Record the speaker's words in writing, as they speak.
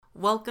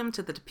Welcome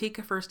to the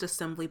Topeka First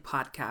Assembly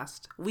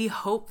podcast. We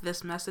hope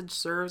this message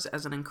serves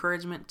as an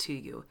encouragement to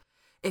you.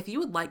 If you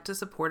would like to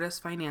support us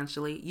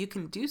financially, you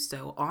can do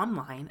so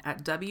online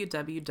at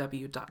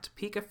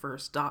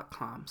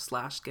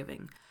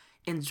www.topekafirst.com/giving.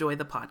 Enjoy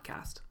the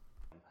podcast.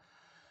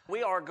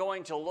 We are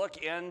going to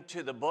look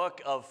into the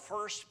book of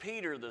 1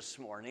 Peter this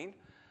morning.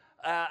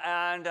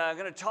 I'm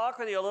going to talk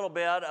with you a little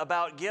bit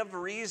about give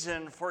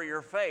reason for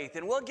your faith.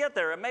 And we'll get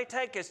there. It may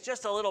take us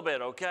just a little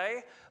bit,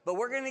 okay? But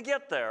we're going to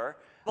get there.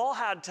 We've all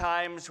had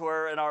times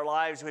where in our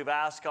lives we've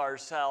asked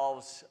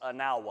ourselves,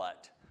 now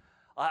what?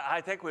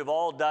 I think we've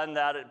all done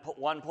that at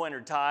one point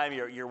in time.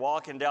 You're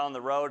walking down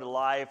the road of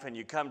life and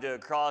you come to a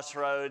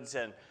crossroads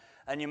and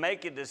you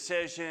make a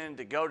decision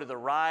to go to the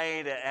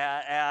right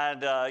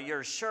and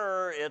you're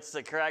sure it's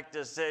the correct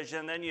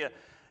decision. Then you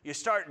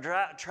start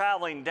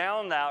traveling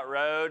down that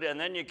road, and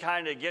then you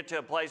kind of get to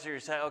a place where you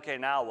say, okay,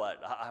 now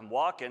what? I'm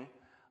walking.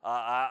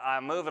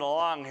 I'm moving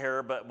along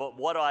here, but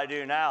what do I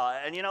do now?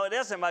 And you know, it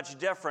isn't much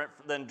different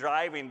than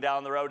driving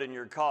down the road in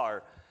your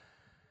car.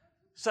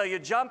 So you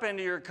jump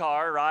into your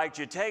car, right?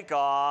 You take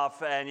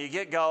off, and you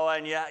get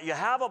going. You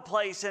have a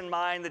place in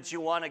mind that you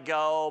want to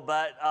go,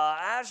 but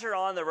as you're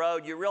on the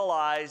road, you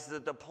realize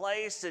that the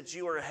place that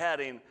you are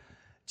heading,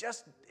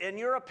 just in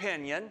your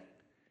opinion,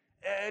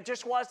 it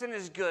just wasn't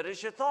as good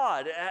as you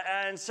thought.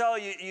 And so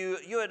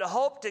you had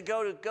hoped to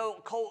go to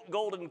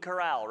Golden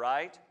Corral,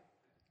 right?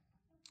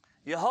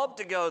 You hoped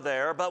to go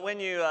there, but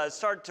when you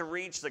start to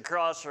reach the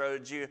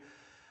crossroads,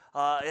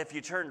 if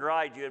you turned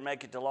right, you would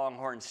make it to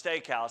Longhorn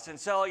Steakhouse. And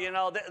so, you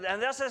know,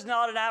 and this is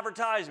not an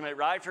advertisement,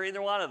 right, for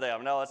either one of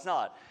them. No, it's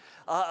not.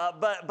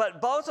 But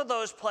both of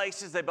those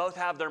places, they both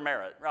have their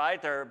merit,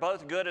 right? They're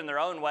both good in their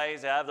own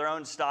ways. They have their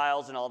own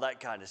styles and all that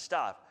kind of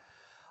stuff.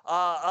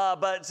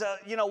 But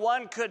you know,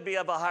 one could be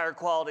of a higher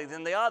quality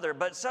than the other.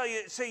 But so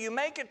you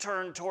make a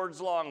turn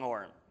towards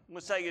Longhorn.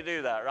 Let's say you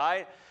do that,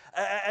 right?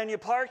 And you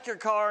park your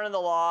car in the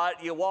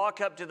lot. You walk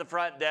up to the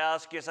front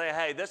desk. You say,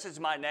 hey, this is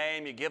my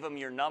name. You give them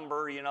your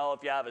number, you know,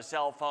 if you have a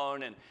cell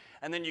phone. And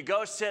then you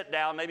go sit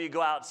down. Maybe you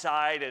go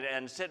outside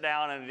and sit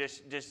down and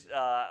just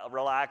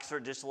relax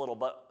for just a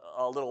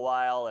little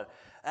while.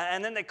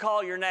 And then they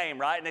call your name,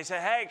 right? And they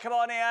say, hey, come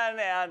on in.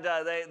 And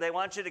they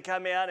want you to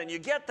come in. And you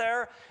get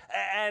there,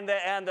 and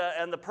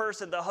the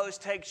person, the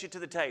host, takes you to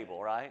the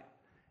table, right?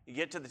 You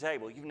get to the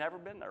table. You've never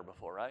been there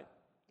before, right?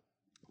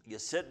 You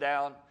sit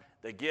down.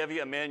 They give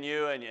you a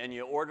menu, and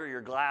you order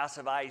your glass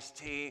of iced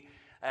tea,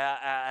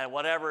 and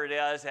whatever it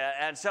is.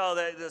 And so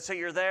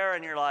you're there,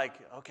 and you're like,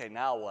 okay,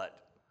 now what?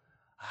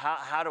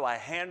 How do I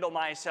handle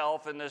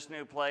myself in this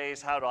new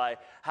place? How do I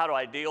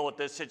deal with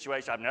this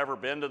situation? I've never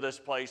been to this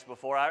place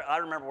before. I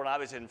remember when I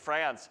was in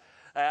France,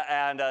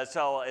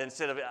 so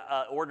instead of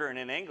ordering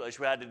in English,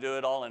 we had to do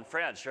it all in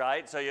French,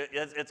 right? So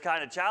it's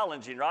kind of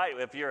challenging, right?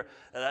 If you're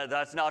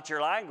that's not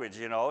your language,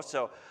 you know.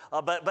 So,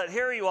 but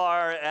here you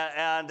are,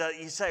 and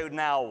you say,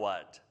 now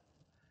what?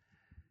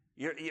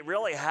 You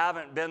really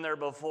haven't been there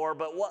before,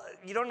 but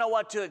you don't know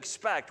what to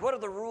expect. What are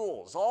the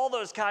rules? All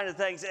those kind of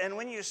things. And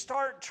when you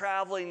start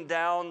traveling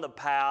down the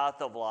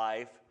path of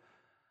life,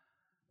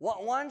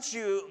 once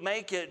you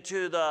make it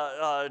to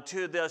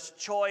this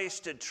choice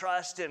to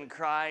trust in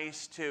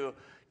Christ, to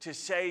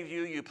save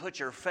you, you put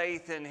your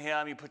faith in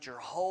Him, you put your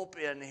hope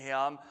in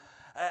Him,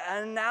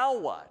 and now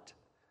what?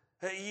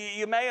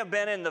 You may have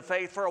been in the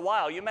faith for a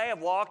while. You may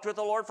have walked with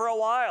the Lord for a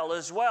while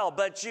as well,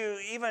 but you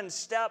even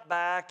step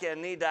back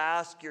and need to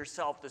ask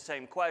yourself the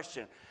same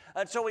question.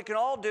 And so we can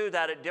all do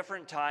that at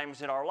different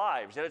times in our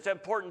lives. And it's an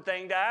important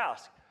thing to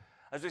ask.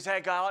 As we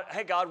say,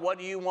 hey God, what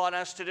do you want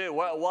us to do?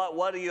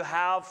 What do you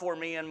have for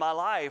me in my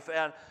life?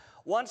 And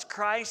once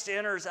Christ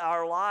enters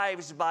our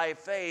lives by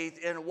faith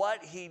in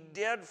what He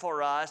did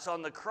for us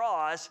on the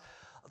cross,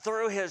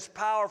 through His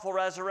powerful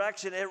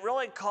resurrection, it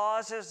really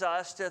causes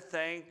us to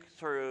think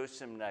through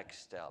some next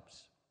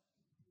steps.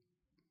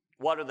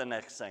 What are the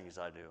next things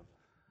I do?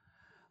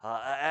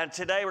 And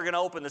today we're going to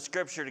open the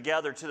scripture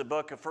together to the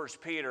book of 1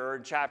 Peter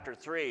in chapter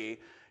 3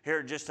 here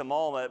in just a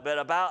moment. But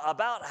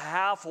about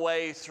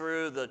halfway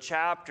through the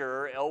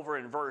chapter, over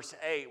in verse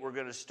 8, we're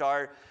going to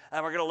start,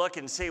 and we're going to look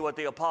and see what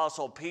the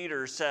Apostle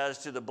Peter says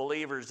to the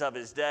believers of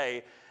his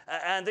day.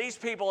 And these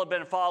people have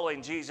been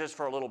following Jesus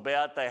for a little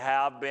bit. They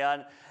have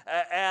been.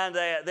 And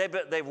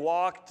they've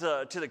walked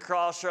to the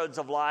crossroads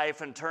of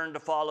life and turned to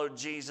follow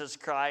Jesus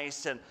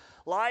Christ. And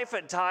life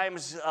at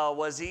times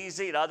was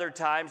easy. At other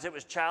times it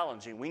was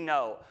challenging. We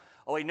know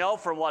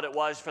from what it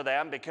was for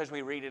them because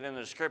we read it in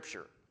the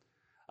Scripture.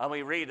 And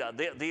we read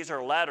these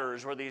are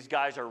letters where these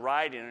guys are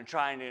writing and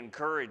trying to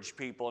encourage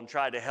people and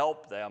try to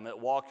help them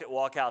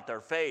walk out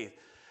their faith.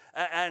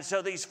 And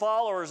so these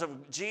followers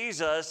of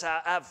Jesus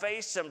have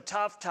faced some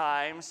tough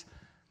times,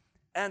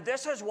 and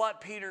this is what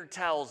Peter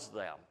tells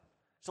them.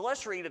 So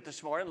let's read it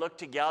this morning. Look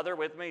together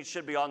with me. It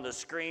should be on the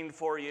screen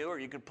for you, or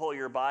you could pull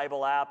your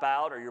Bible app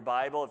out, or your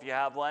Bible if you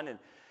have one. And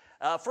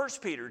 1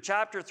 Peter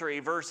chapter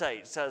 3, verse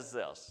 8 says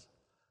this,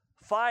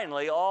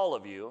 finally, all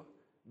of you,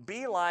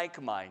 be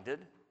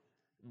like-minded,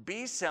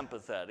 be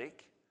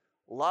sympathetic,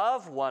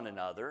 love one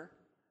another,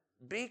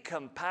 Be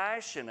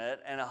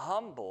compassionate and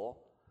humble.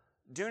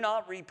 Do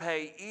not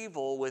repay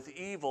evil with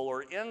evil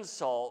or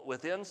insult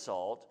with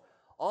insult.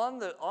 On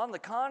the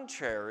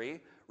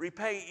contrary,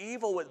 repay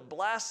evil with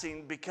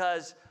blessing,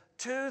 because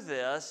to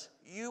this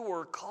you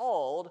were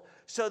called,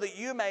 so that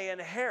you may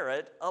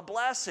inherit a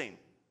blessing.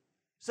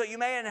 So you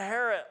may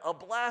inherit a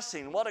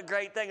blessing. What a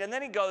great thing. And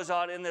then he goes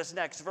on in this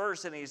next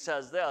verse and he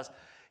says this.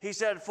 He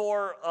said,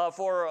 for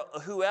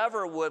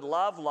whoever would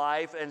love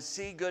life and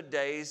see good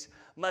days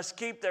must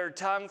keep their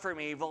tongue from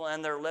evil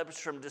and their lips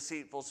from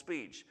deceitful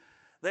speech.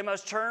 They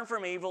must turn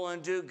from evil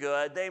and do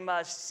good. They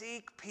must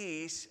seek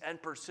peace and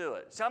pursue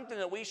it. Something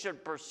that we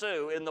should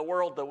pursue in the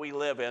world that we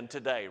live in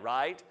today,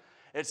 right?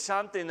 It's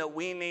something that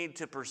we need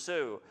to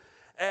pursue.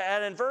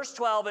 And in verse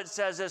 12 it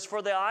says this,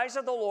 for the eyes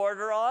of the Lord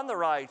are on the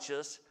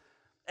righteous,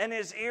 and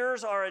his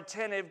ears are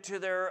attentive to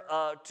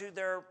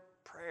their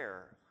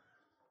prayer.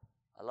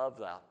 I love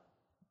that.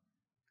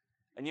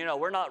 And you know,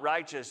 we're not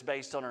righteous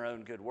based on our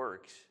own good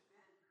works.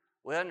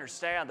 We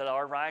understand that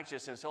our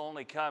righteousness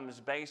only comes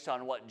based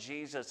on what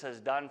Jesus has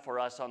done for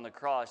us on the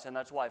cross, and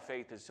that's why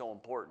faith is so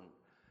important.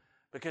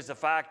 Because the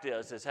fact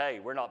is hey,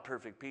 we're not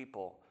perfect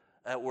people.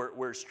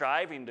 We're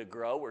striving to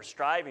grow, we're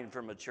striving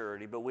for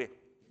maturity, but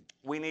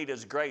we need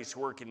his grace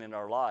working in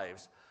our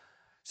lives.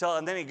 So,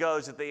 and then he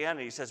goes at the end,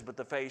 and he says, but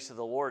the face of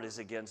the Lord is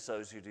against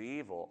those who do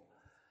evil.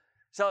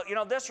 So, you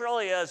know, this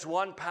really is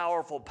one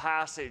powerful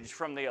passage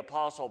from the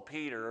Apostle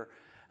Peter.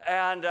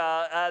 And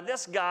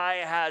this guy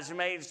has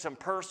made some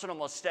personal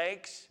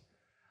mistakes.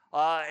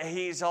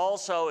 He's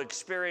also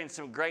experienced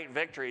some great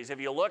victories. If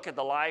you look at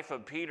the life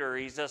of Peter,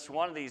 he's just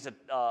one of these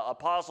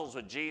apostles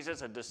with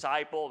Jesus, a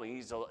disciple.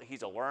 He's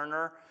a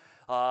learner.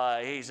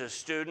 He's a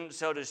student,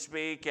 so to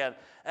speak.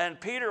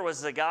 And Peter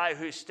was the guy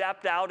who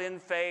stepped out in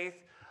faith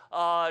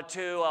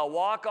to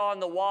walk on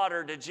the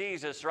water to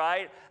Jesus,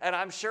 right? And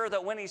I'm sure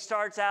that when he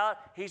starts out,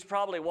 he's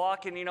probably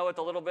walking, you know, with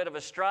a little bit of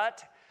a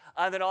strut.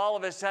 And then all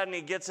of a sudden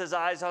he gets his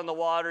eyes on the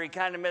water, he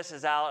kind of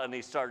misses out, and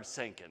he starts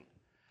sinking.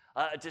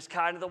 Just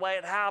kind of the way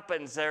it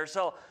happens there.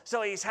 So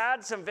he's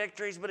had some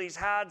victories, but he's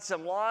had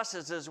some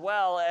losses as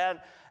well.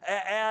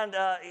 And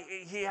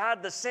he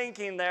had the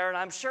sinking there, and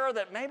I'm sure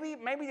that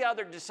maybe the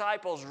other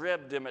disciples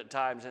ribbed him at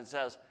times and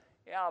says,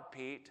 yeah,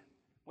 Pete,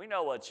 we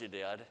know what you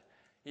did.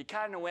 You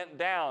kind of went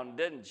down,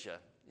 didn't you?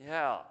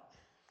 Yeah.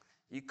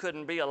 You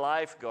couldn't be a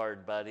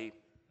lifeguard, buddy.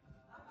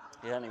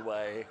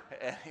 Anyway.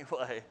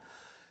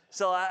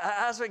 So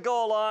as we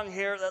go along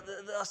here,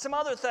 some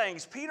other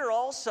things. Peter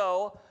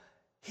also,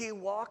 he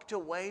walked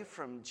away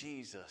from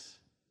Jesus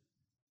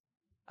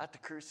at the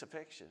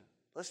crucifixion.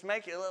 Let's lay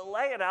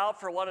it out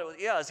for what it was.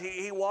 Yes,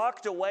 he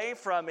walked away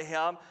from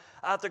him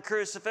at the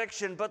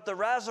crucifixion, but the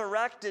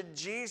resurrected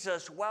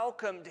Jesus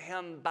welcomed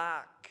him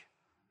back.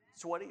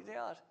 That's what he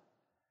did.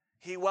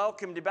 He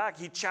welcomed him back.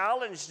 He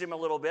challenged him a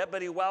little bit,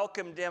 but he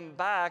welcomed him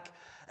back.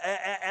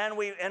 And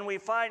we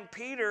find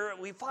Peter,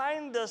 we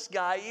find this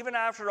guy, even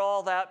after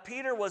all that,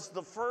 Peter was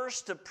the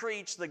first to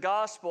preach the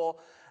gospel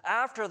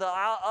after the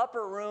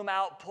upper room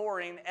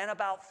outpouring, and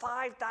about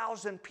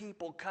 5,000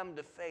 people come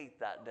to faith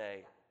that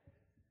day.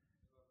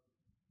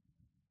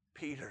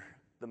 Peter,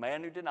 the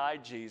man who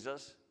denied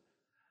Jesus,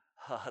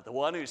 the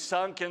one who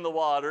sunk in the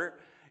water.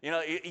 You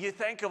know, you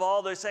think of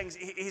all those things.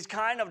 He's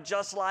kind of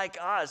just like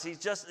us.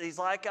 He's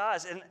like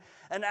us.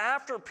 And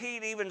after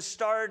Pete even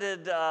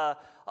started,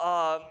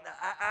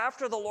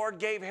 after the Lord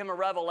gave him a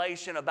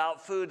revelation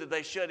about food that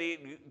they should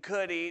eat,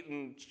 could eat,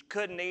 and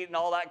couldn't eat, and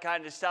all that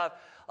kind of stuff,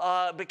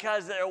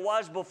 because there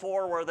was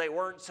before where they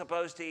weren't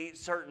supposed to eat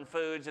certain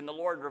foods, and the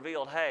Lord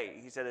revealed,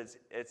 hey, he said,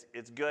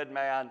 it's good,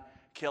 man,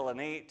 kill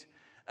and eat.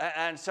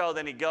 And so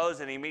then he goes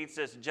and he meets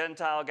this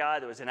Gentile guy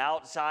that was an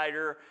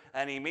outsider,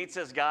 and he meets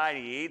this guy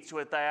and he eats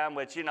with them,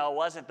 which, you know,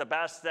 wasn't the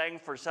best thing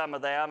for some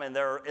of them in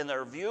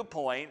their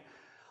viewpoint.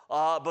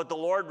 But the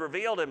Lord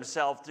revealed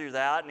himself through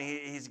that, and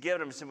he's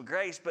given him some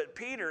grace. But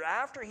Peter,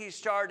 after he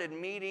started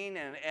meeting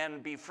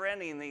and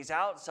befriending these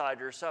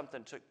outsiders,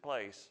 something took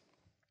place.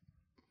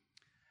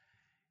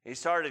 He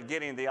started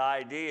getting the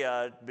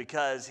idea,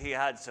 because he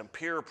had some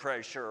peer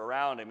pressure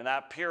around him, and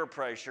that peer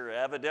pressure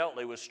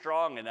evidently was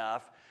strong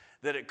enough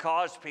that it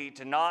caused Pete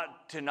to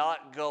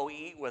not go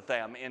eat with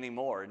them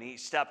anymore, and he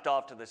stepped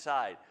off to the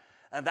side.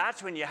 And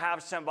that's when you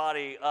have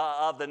somebody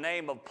of the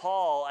name of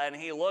Paul, and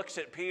he looks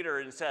at Peter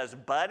and says,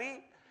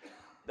 buddy,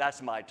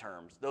 that's my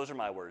terms. Those are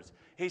my words.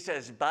 He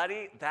says,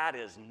 buddy, that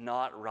is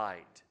not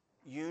right.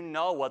 You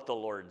know what the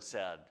Lord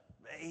said.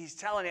 He's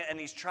telling it, and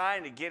he's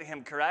trying to get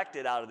him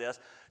corrected out of this.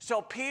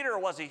 So Peter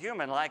was a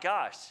human like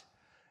us.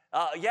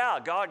 Yeah,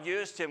 God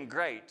used him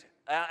great.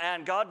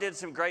 And God did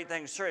some great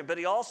things through him, but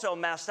he also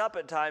messed up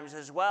at times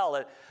as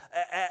well.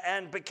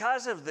 And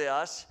because of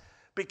this,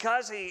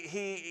 because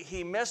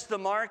he missed the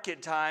mark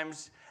at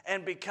times,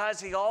 and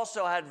because he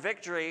also had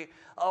victory,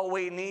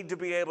 we need to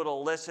be able to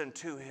listen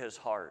to his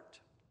heart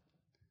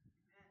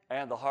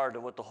and the heart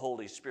of what the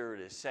Holy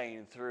Spirit is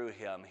saying through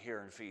him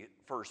here in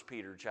 1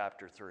 Peter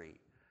chapter 3.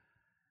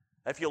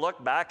 If you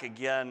look back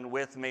again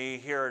with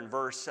me here in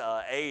verse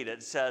 8,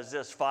 it says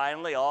this,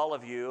 finally, all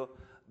of you,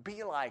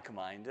 be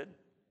like-minded,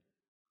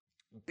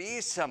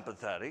 be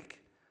sympathetic,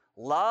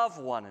 love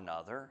one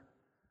another,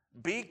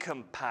 be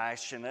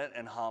compassionate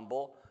and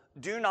humble.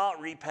 Do not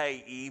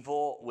repay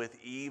evil with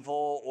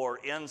evil or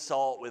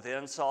insult with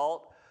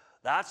insult.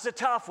 That's the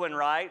tough one,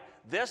 right?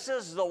 This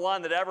is the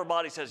one that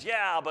everybody says,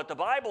 yeah, but the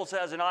Bible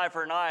says an eye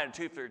for an eye and a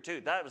tooth for a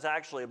tooth. That was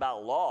actually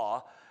about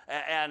law,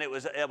 and it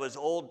was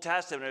Old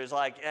Testament. It was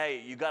like,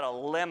 hey, you got to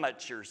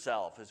limit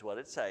yourself is what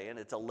it's saying.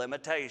 It's a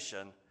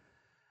limitation.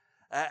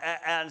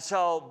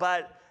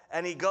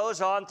 And he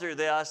goes on through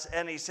this,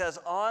 and he says,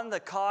 on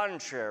the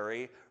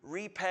contrary,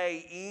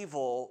 repay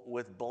evil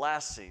with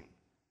blessing,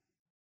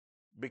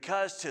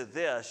 because to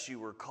this you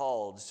were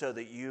called, so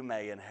that you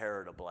may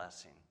inherit a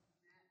blessing.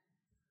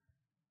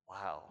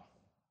 Wow.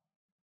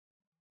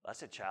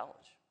 That's a challenge.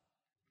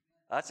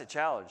 That's a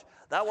challenge.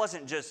 That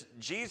wasn't just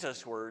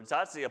Jesus' words.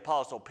 That's the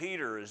Apostle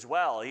Peter as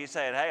well. He's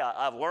saying, hey,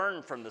 I've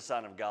learned from the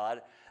Son of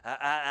God,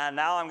 and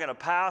now I'm going to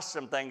pass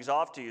some things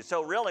off to you.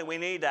 So really, we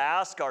need to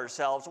ask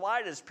ourselves,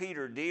 why does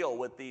Peter deal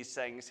with these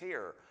things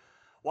here?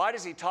 Why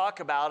does he talk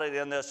about it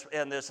in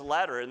this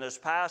letter, in this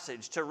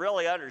passage? To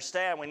really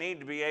understand, we need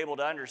to be able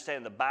to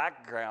understand the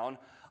background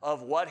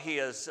of what he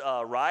is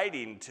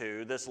writing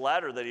to, this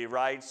letter that he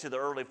writes to the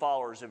early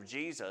followers of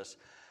Jesus.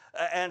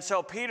 And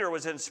so Peter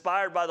was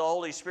inspired by the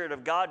Holy Spirit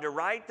of God to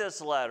write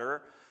this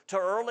letter to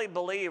early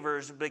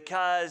believers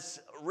because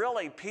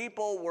really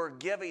people were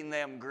giving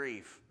them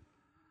grief.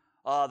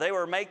 They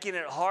were making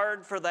it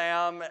hard for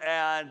them,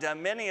 and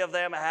many of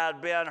them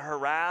had been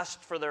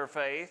harassed for their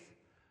faith.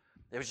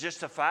 It was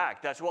just a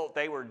fact. That's what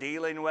they were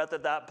dealing with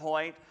at that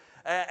point.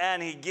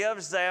 And he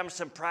gives them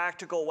some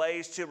practical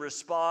ways to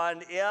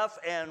respond if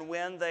and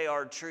when they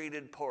are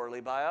treated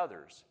poorly by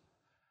others.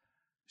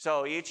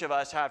 So each of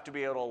us have to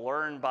be able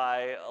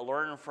to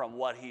learn from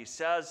what he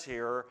says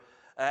here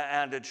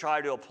and to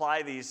try to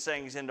apply these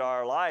things into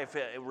our life,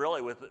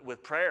 really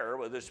with prayer,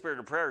 with the spirit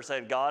of prayer,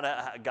 saying, God,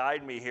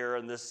 guide me here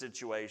in this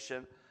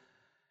situation.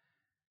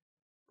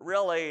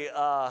 Really,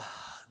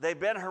 they've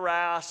been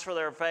harassed for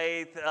their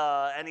faith,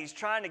 and he's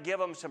trying to give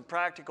them some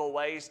practical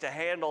ways to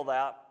handle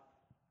that.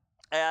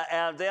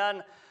 And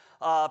then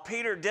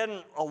Peter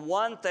didn't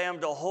want them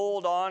to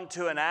hold on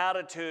to an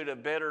attitude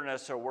of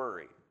bitterness or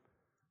worry.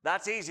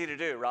 That's easy to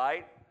do,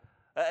 right?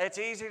 It's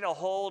easy to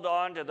hold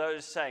on to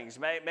those things.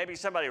 Maybe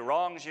somebody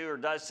wrongs you or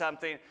does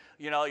something.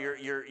 You know,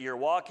 you're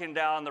walking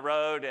down the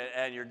road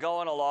and you're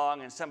going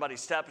along and somebody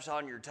steps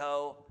on your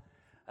toe.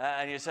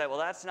 And you say, well,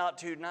 that's not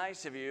too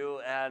nice of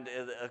you. And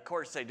of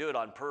course, they do it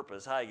on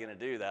purpose. How are you going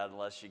to do that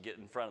unless you get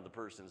in front of the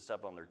person and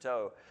step on their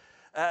toe?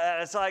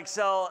 It's like,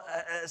 so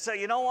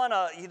you don't want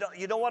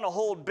to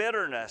hold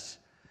bitterness.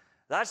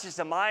 That's just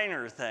a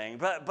minor thing.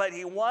 But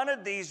he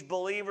wanted these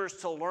believers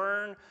to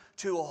learn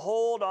to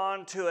hold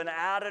on to an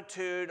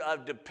attitude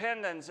of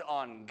dependence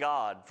on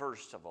God,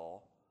 first of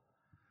all,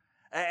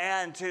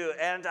 and to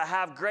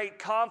have great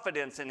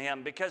confidence in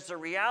him, because the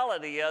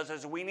reality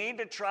is we need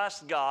to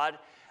trust God,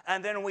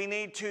 and then we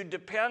need to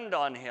depend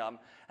on him.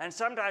 And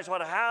sometimes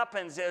what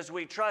happens is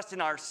we trust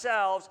in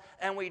ourselves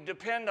and we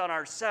depend on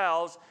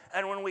ourselves.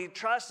 And when we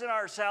trust in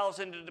ourselves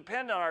and to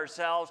depend on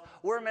ourselves,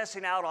 we're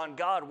missing out on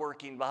God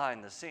working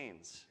behind the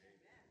scenes.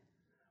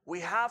 We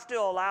have to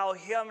allow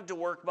him to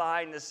work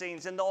behind the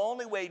scenes. And the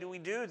only way we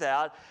do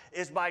that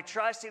is by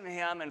trusting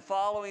him and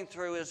following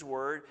through his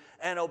word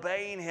and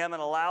obeying him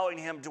and allowing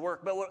him to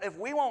work. But if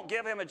we won't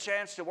give him a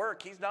chance to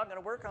work, he's not going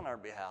to work on our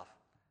behalf.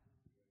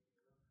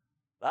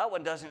 That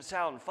one doesn't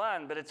sound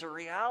fun, but it's a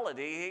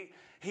reality.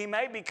 He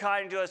may be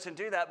kind to us and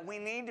do that. We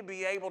need to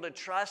be able to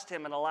trust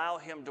him and allow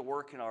him to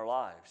work in our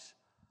lives.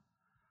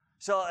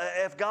 So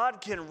if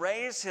God can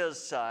raise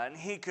his son,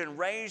 he can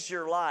raise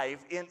your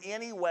life in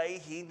any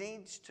way he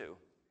needs to.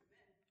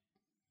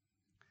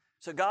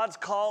 So God's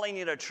calling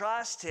you to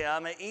trust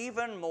him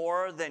even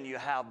more than you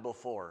have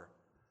before.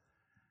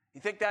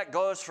 You think that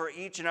goes for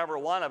each and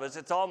every one of us?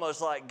 It's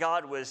almost like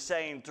God was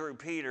saying through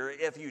Peter,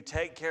 if you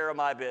take care of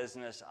my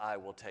business, I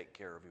will take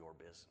care of your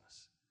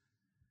business.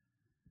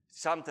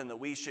 Something that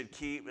we should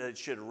keep, that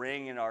should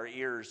ring in our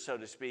ears, so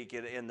to speak,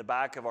 in the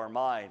back of our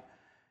mind.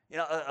 You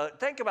know,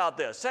 think about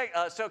this.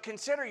 So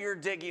consider you're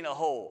digging a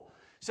hole.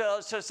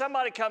 So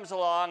somebody comes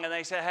along and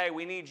they say, hey,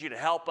 we need you to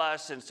help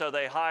us. And so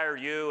they hire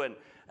you and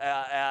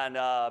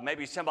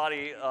maybe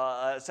somebody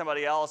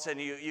else,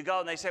 and you go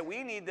and they say,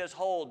 we need this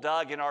hole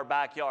dug in our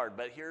backyard.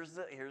 But here's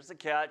the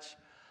catch.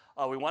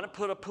 We want to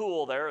put a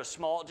pool there,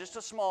 just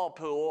a small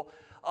pool,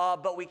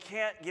 but we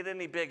can't get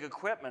any big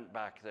equipment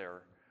back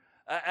there.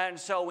 And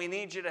so we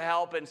need you to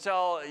help. And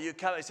so you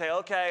come and say,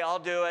 okay, I'll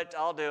do it.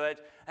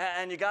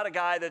 And you got a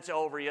guy that's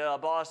over you, a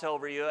boss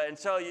over you. And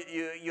so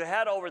you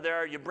head over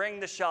there, you bring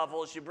the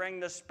shovels, you bring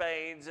the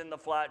spades and the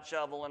flat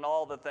shovel and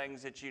all the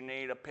things that you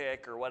need, a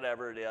pick or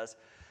whatever it is.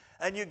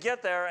 And you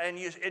get there and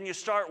you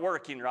start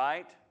working,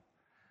 right?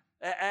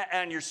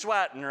 And you're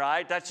sweating,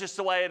 right? That's just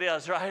the way it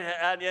is, right?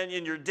 And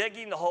you're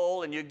digging the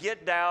hole and you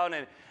get down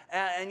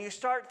and you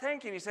start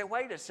thinking, you say,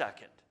 wait a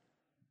second.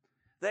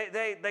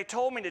 They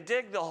told me to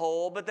dig the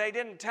hole, but they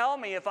didn't tell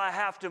me if I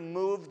have to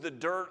move the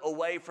dirt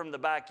away from the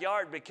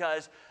backyard,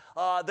 because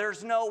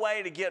there's no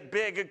way to get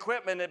big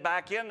equipment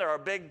back in there, a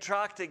big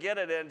truck to get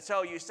it in.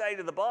 So you say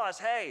to the boss,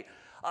 hey,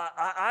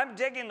 I'm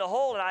digging the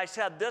hole, and I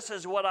said this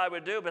is what I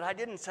would do, but I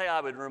didn't say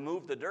I would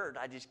remove the dirt.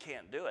 I just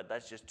can't do it.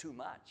 That's just too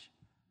much.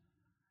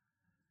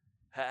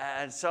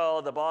 And so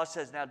the boss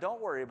says, now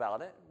don't worry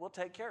about it. We'll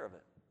take care of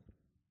it.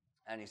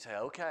 And you say,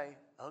 okay.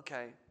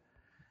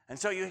 And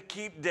so you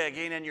keep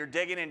digging, and you're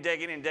digging and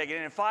digging and digging,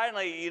 and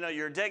finally,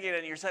 you're digging,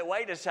 and you say,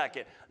 wait a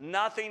second,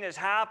 nothing is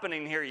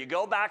happening here. You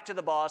go back to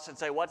the boss and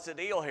say, what's the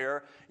deal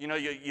here?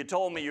 You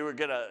told me you were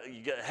going to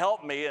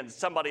help me, and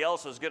somebody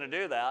else was going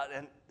to do that.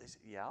 And they say,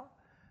 yeah,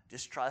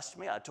 just trust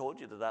me. I told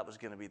you that was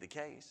going to be the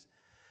case.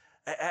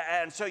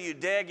 And so you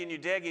dig and you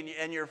dig,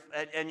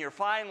 and you're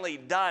finally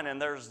done,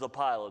 and there's the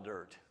pile of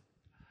dirt.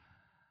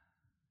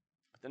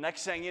 The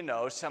next thing you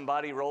know,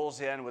 somebody rolls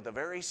in with a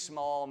very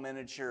small,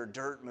 miniature,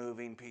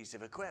 dirt-moving piece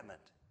of equipment.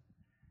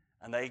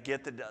 And they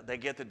get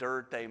the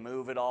dirt, they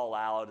move it all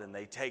out, and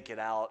they take it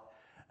out,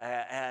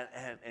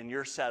 and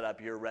you're set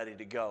up, you're ready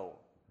to go.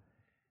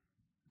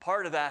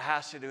 Part of that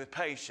has to do with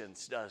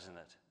patience, doesn't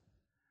it?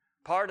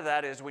 Part of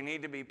that is we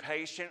need to be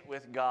patient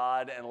with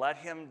God and let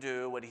Him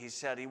do what He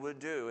said He would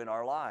do in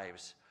our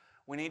lives.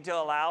 We need to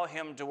allow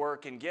Him to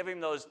work and give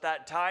Him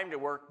that time to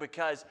work,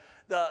 because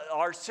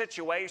our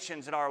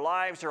situations in our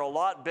lives are a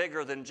lot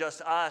bigger than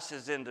just us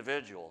as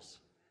individuals.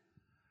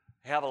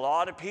 We have a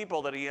lot of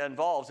people that He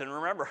involves. And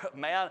remember,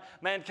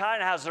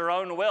 mankind has their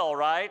own will,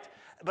 right?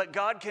 But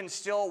God can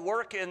still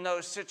work in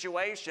those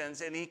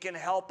situations, and He can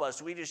help us.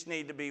 We just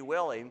need to be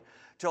willing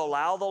to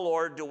allow the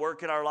Lord to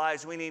work in our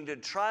lives. We need to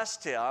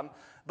trust Him,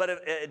 but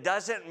it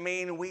doesn't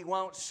mean we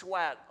won't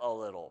sweat a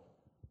little,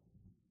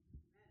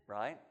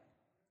 right?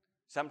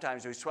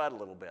 Sometimes we sweat a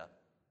little bit.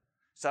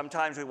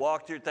 Sometimes we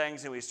walk through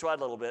things and we sweat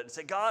a little bit and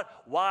say, God,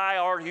 why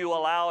are you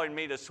allowing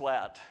me to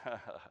sweat?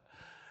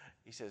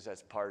 He says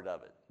that's part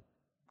of it,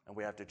 and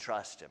we have to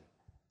trust Him.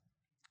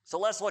 So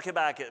let's look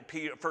back at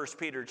 1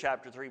 Peter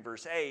chapter 3,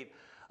 verse 8.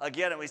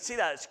 Again, and we see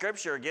that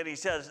scripture again. He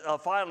says,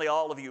 finally,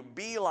 all of you,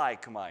 be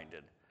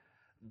like-minded.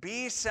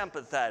 Be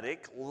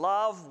sympathetic,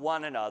 love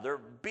one another,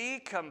 be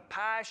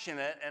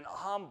compassionate and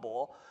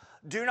humble.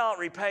 Do not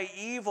repay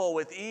evil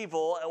with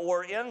evil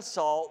or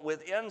insult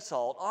with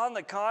insult. On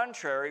the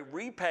contrary,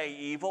 repay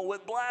evil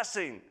with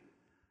blessing.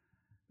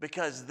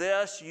 Because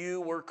this you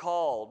were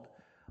called,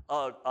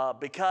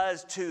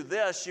 because to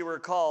this you were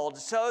called,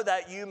 so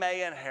that you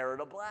may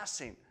inherit a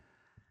blessing.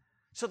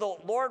 So the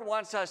Lord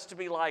wants us to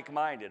be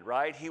like-minded,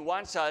 right? He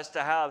wants us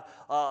to have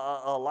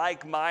a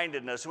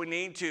like-mindedness. We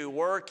need to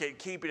work at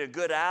keeping a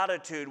good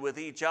attitude with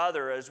each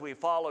other as we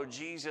follow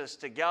Jesus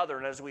together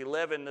and as we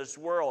live in this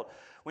world.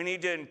 We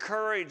need to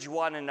encourage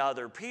one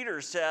another. Peter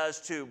says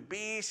to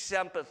be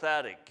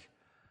sympathetic,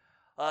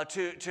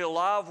 to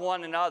love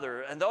one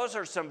another. And those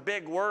are some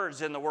big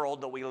words in the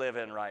world that we live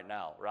in right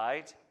now,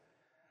 right?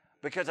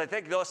 Because I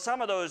think some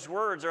of those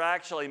words are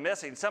actually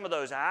missing. Some of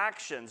those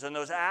actions and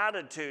those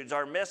attitudes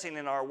are missing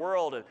in our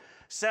world. And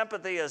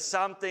sympathy is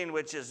something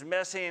which is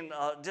missing,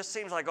 just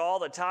seems like all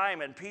the time.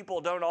 And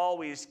people don't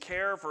always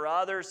care for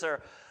others.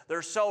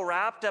 They're so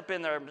wrapped up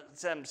in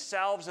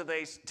themselves that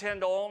they tend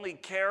to only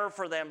care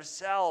for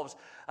themselves.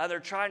 And they're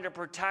trying to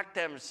protect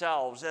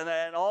themselves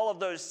and all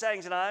of those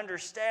things. And I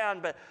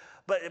understand,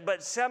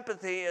 but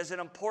sympathy is an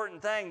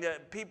important thing,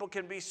 that people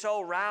can be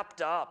so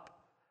wrapped up.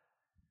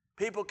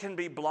 People can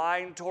be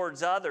blind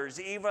towards others,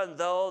 even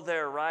though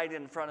they're right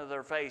in front of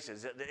their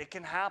faces. It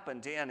can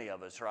happen to any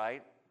of us,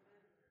 right?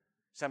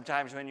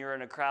 Sometimes when you're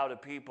in a crowd of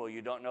people,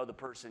 you don't know the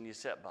person you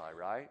sit by,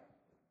 right?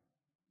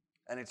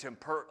 And it's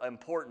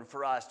important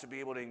for us to be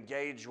able to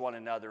engage one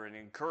another and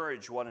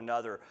encourage one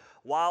another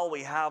while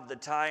we have the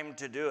time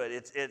to do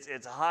it.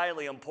 It's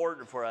highly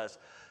important for us.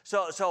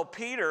 So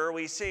Peter,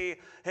 we see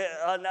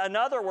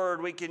another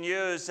word we can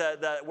use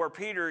that where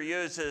Peter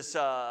uses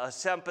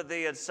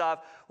sympathy and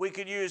stuff. We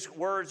could use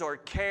words or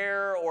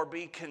care or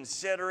be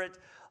considerate.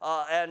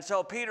 And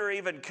so Peter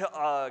even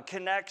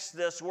connects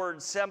this word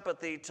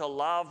sympathy to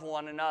love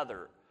one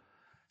another.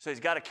 So he's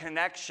got a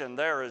connection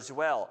there as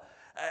well.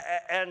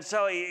 And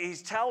so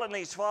he's telling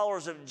these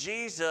followers of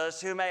Jesus,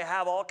 who may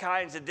have all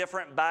kinds of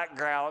different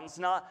backgrounds,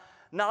 not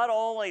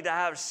only to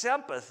have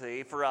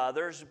sympathy for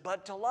others,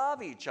 but to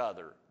love each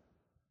other.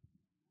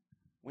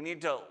 We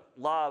need to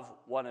love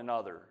one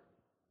another.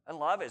 And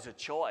love is a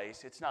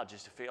choice. It's not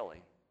just a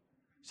feeling.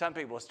 Some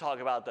people talk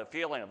about the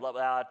feeling of love.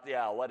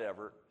 Yeah,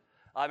 whatever.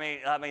 I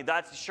mean,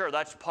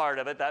 that's part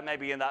of it. That may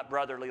be in that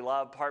brotherly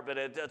love part, but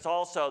it's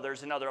also,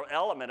 there's another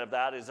element of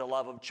that, is a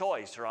love of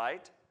choice,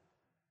 right?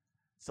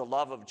 It's a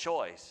love of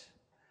choice.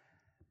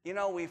 You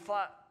know,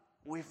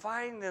 we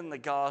find in the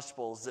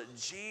Gospels that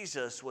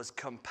Jesus was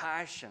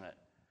compassionate.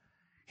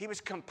 He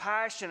was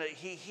compassionate.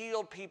 He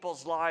healed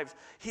people's lives.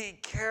 He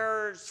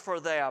cares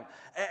for them.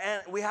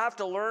 And we have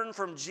to learn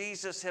from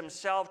Jesus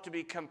himself to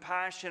be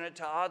compassionate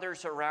to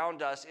others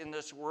around us in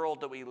this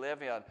world that we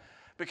live in.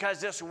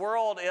 Because this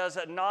world is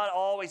not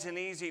always an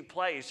easy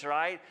place,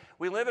 right?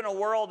 We live in a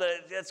world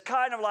that it's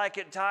kind of like,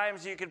 at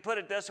times, you can put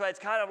it this way, it's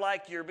kind of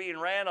like you're being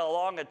ran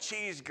along a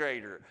cheese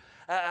grater.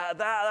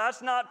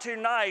 That's not too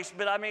nice,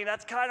 but I mean,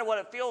 that's kind of what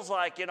it feels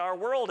like in our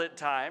world at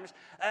times.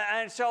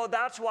 And so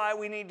that's why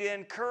we need to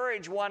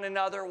encourage one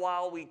another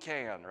while we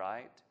can,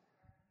 right?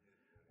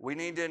 We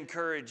need to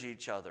encourage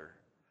each other.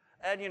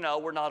 And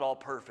we're not all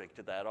perfect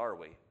at that, are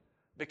we?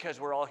 Because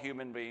we're all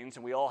human beings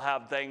and we all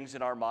have things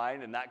in our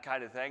mind and that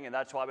kind of thing. And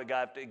that's why we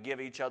got to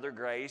give each other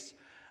grace.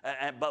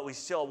 But we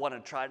still want to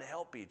try to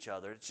help each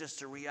other. It's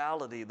just a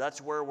reality.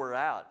 That's where we're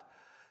at.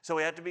 So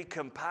we have to be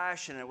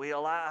compassionate. We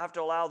have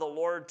to allow the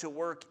Lord to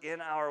work in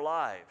our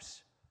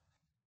lives.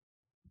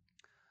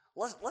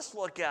 Let's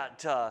look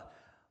at,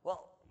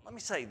 let me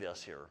say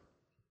this here.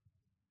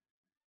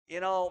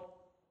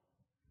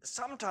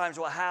 Sometimes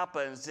what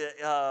happens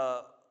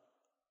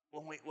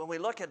when we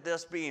look at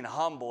this being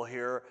humble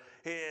here,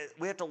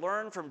 we have to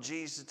learn from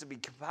Jesus to be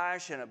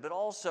compassionate, but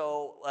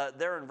also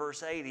there in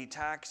verse 8, he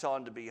tacks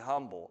on to be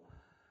humble.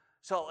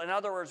 So in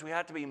other words, we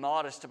have to be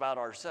modest about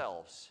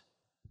ourselves.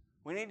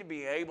 We need to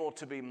be able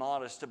to be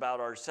modest about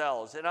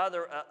ourselves.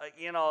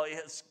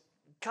 It's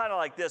kind of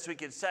like this. We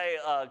could say,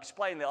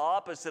 explain the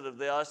opposite of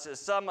this is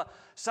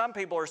some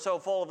people are so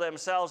full of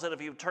themselves that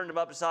if you turned them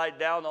upside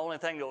down, the only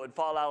thing that would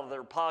fall out of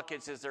their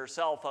pockets is their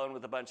cell phone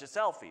with a bunch of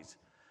selfies.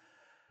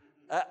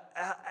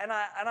 And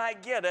I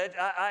get it.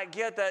 I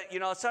get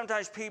that,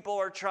 sometimes people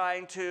are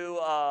trying to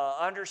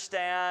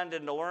understand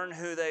and to learn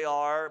who they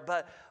are.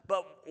 But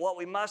what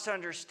we must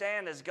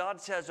understand is God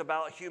says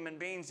about human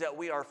beings that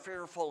we are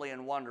fearfully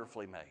and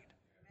wonderfully made.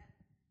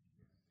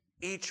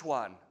 Each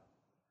one.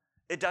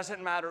 It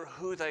doesn't matter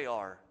who they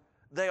are.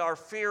 They are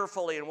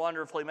fearfully and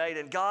wonderfully made.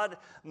 And God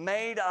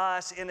made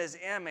us in his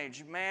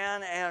image,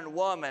 man and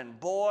woman,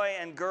 boy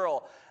and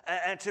girl.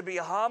 And to be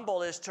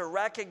humble is to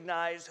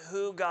recognize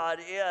who God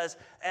is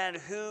and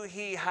who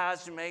he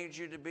has made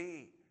you to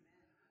be.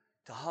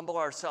 To humble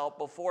ourselves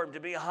before him.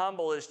 To be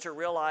humble is to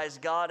realize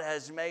God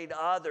has made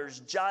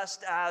others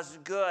just as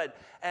good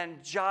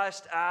and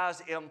just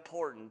as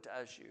important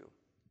as you.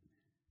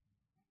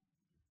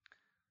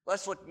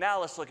 Let's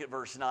look at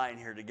verse 9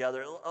 here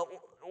together.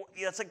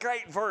 It's a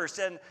great verse,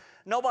 and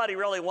nobody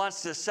really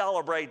wants to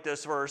celebrate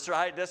this verse,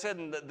 right? This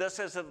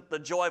isn't the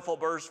joyful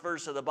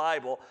verse of the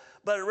Bible,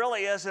 but it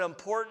really is an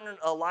important,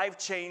 a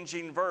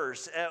life-changing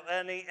verse.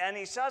 And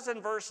he says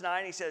in verse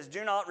 9, he says,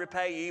 do not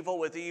repay evil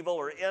with evil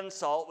or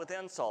insult with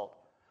insult.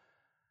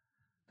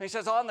 He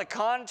says, on the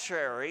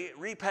contrary,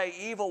 repay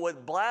evil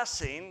with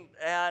blessing.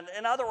 And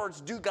in other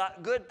words, do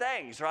good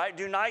things, right?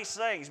 Do nice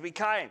things, be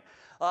kind.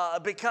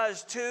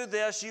 Because to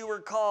this you were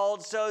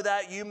called so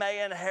that you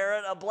may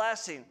inherit a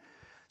blessing.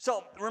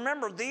 So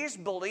remember, these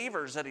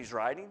believers that he's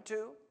writing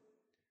to,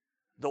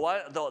 the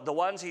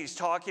ones he's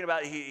talking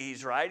about,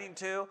 he's writing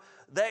to,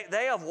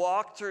 they have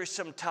walked through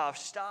some tough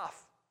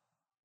stuff.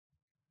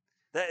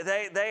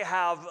 They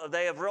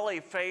have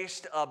really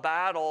faced a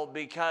battle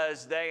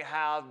because they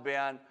have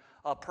been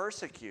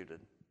persecuted,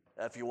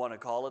 if you want to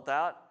call it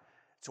that.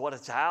 It's what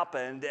has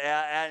happened,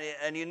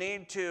 and you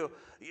need to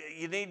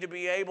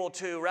be able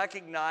to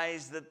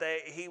recognize that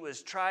he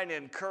was trying to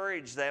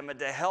encourage them and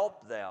to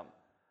help them.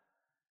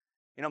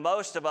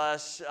 Most of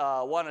us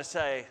want to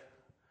say,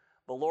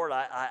 "Well, Lord,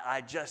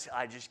 I just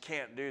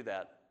can't do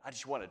that. I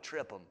just want to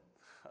trip them."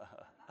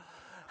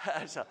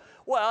 So,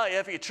 well,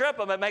 if you trip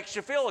them, it makes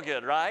you feel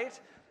good, right?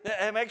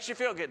 It makes you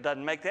feel good. It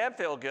doesn't make them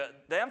feel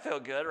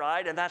good,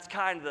 right? And that's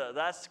kind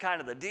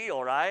of the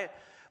deal, right?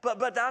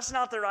 But that's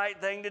not the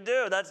right thing to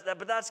do.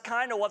 But that's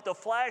kind of what the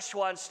flesh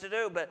wants to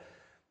do. But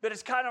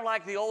it's kind of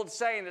like the old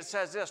saying that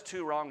says this: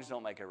 2 wrongs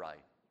don't make it right.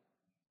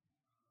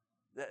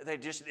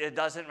 It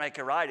doesn't make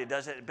it right. It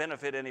doesn't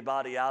benefit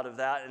anybody out of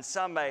that. And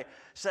some may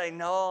say,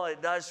 no,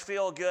 it does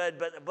feel good.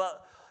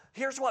 But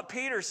here's what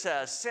Peter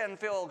says: sin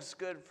feels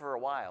good for a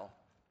while.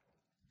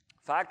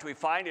 In fact, we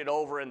find it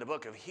over in the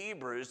book of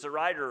Hebrews. The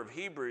writer of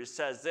Hebrews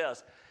says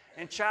this.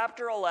 In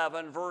chapter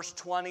 11, verse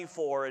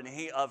 24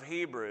 of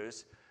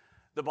Hebrews,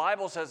 the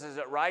Bible says as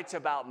it writes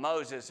about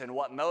Moses and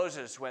what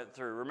Moses went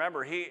through.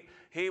 Remember,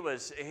 he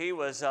was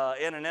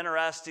in an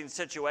interesting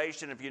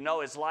situation. If you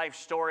know his life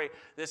story,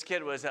 this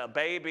kid was a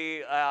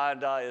baby,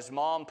 and his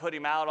mom put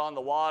him out on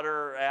the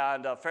water,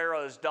 and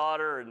Pharaoh's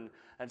daughter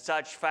and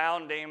such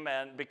found him,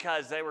 and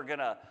because they were going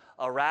to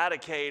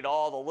eradicate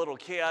all the little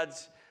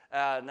kids,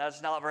 and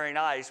that's not very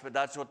nice, but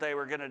that's what they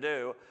were going to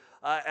do.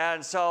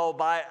 And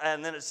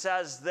then it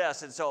says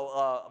this, and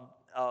so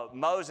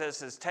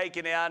Moses is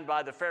taken in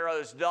by the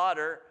Pharaoh's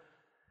daughter.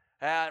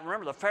 And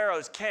remember, the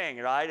Pharaoh's king,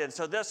 right? And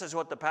so this is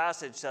what the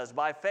passage says.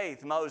 By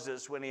faith,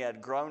 Moses, when he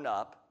had grown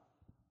up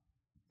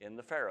in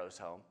the Pharaoh's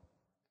home,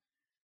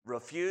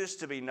 refused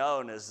to be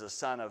known as the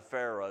son of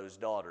Pharaoh's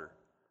daughter.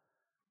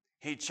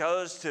 He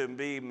chose to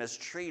be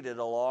mistreated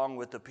along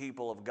with the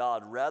people of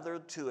God, rather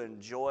to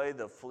enjoy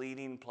the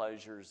fleeting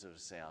pleasures of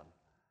sin.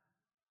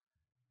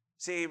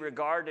 See, he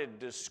regarded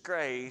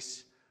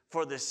disgrace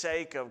for the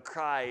sake of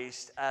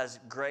Christ as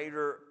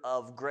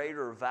of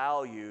greater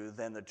value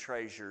than the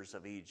treasures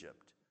of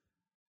Egypt.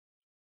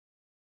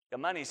 Yeah,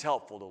 money's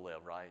helpful to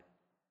live, right?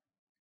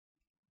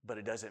 But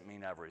it doesn't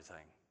mean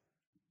everything.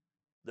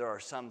 There are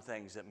some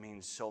things that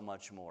mean so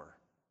much more.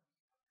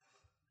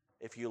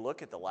 if you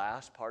look at the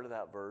last part of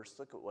that verse,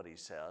 look at what he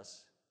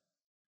says.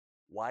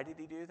 Why did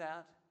he do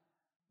that?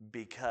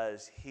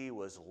 Because he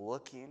was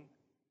looking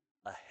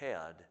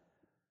ahead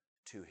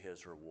to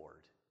his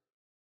reward.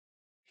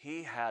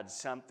 He had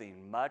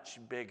something much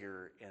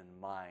bigger in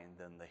mind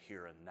than the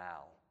here and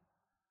now.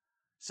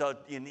 So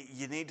you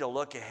need to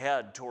look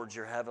ahead towards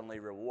your heavenly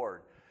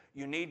reward.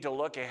 You need to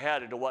look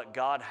ahead to what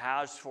God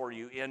has for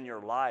you in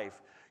your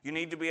life. You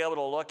need to be able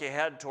to look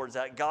ahead towards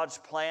that. God's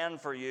plan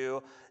for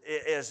you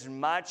is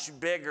much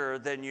bigger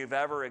than you've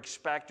ever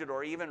expected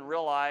or even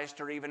realized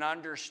or even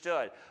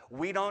understood.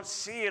 We don't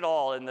see it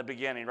all in the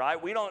beginning,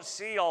 right? We don't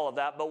see all of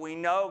that, but we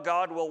know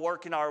God will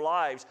work in our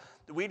lives.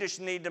 We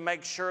just need to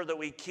make sure that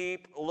we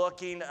keep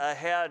looking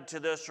ahead to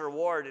this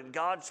reward. And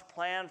God's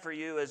plan for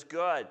you is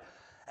good.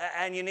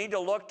 And you need to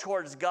look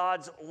towards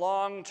God's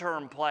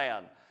long-term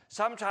plan.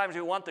 Sometimes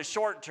we want the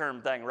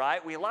short-term thing,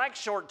 right? We like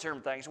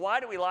short-term things. Why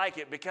do we like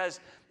it? Because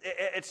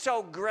it's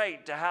so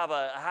great to have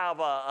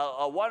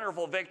a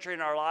wonderful victory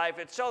in our life.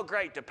 It's so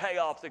great to pay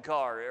off the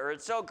car, or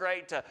it's so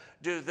great to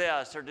do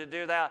this or to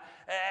do that.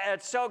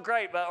 It's so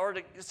great,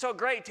 it's so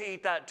great to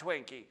eat that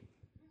Twinkie.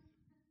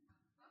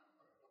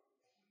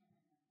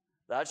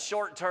 That's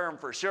short-term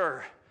for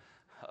sure.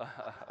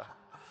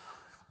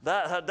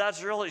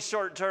 That's really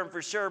short-term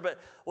for sure, but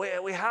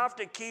we have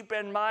to keep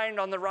in mind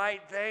on the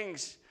right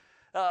things.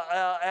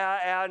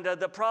 And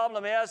the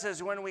problem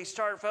is when we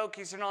start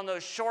focusing on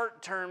those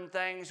short-term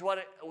things,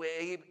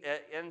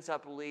 it ends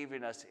up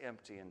leaving us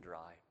empty and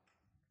dry.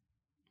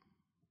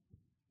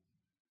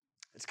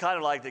 It's kind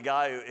of like the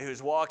guy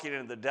who's walking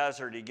into the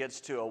desert. He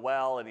gets to a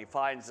well and he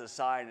finds a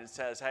sign that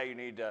says, hey, you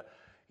need to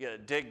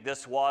dig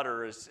this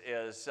water.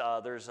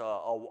 There's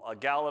a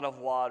gallon of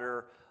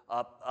water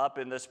up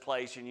in this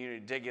place, and you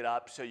need to dig it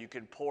up so you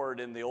can pour it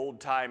in the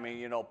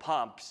old-timey,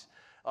 pumps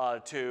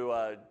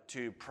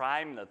to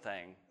prime the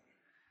thing.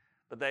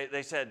 But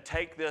they said,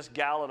 take this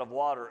gallon of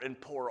water and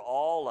pour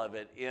all of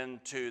it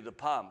into the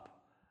pump.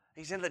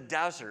 He's in the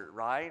desert,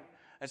 right?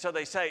 And so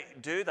they say,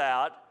 do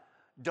that.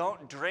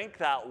 Don't drink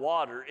that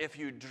water. If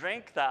you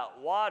drink that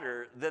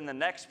water, then the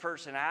next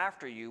person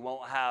after you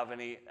won't have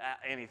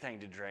anything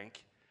to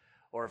drink.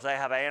 Or if they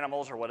have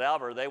animals or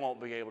whatever, they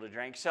won't be able to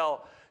drink. So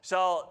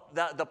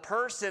the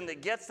person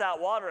that gets that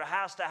water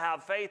has to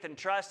have faith and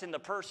trust in the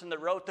person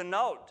that wrote the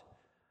note.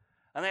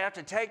 And they have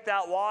to take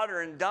that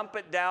water and dump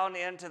it down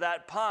into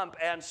that pump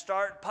and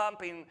start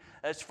pumping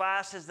as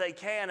fast as they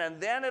can.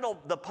 And then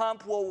the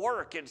pump will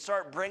work and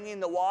start bringing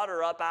the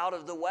water up out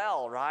of the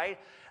well, right?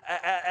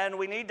 And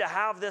we need to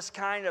have this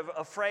kind of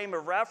a frame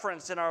of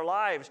reference in our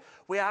lives.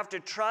 We have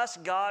to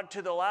trust God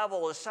to the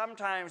level of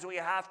sometimes we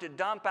have to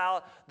dump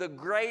out the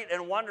great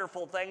and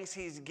wonderful things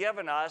He's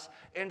given us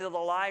into the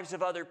lives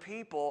of other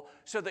people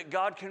so that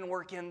God can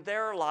work in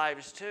their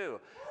lives too.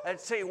 And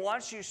see,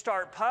 once you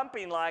start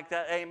pumping like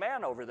that,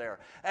 amen over there.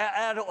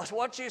 And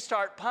once you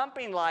start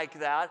pumping like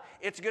that,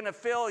 it's going to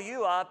fill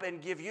you up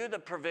and give you the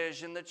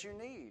provision that you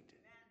need.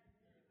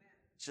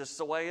 It's just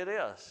the way it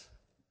is.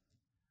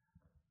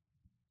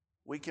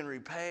 We can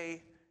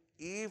repay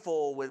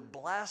evil with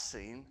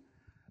blessing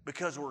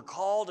because we're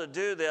called to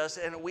do this,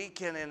 and we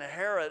can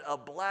inherit a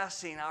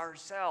blessing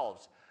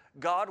ourselves.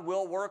 God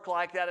will work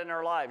like that in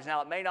our lives.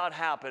 Now, it may not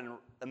happen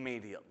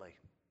immediately.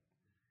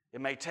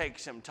 It may take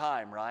some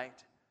time, right?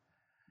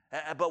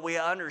 But we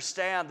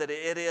understand that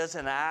it is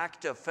an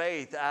act of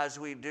faith as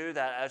we do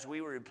that, as we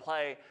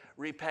repay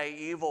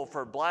evil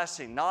for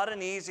blessing. Not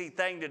an easy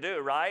thing to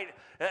do, right?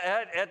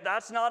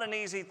 That's not an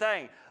easy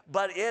thing.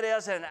 But it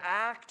is an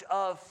act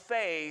of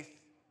faith,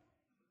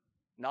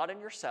 not in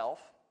yourself,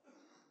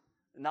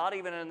 not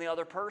even in the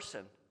other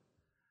person.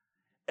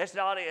 It's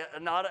not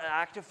an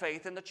act of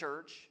faith in the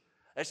church.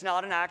 It's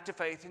not an act of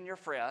faith in your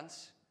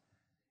friends.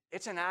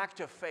 It's an act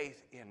of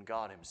faith in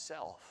God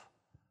Himself.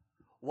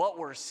 What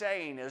we're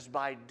saying is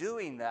by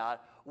doing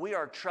that, we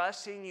are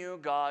trusting you,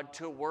 God,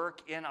 to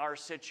work in our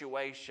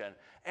situation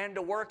and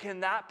to work in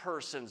that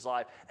person's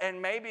life.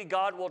 And maybe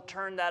God will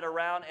turn that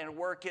around and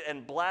work it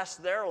and bless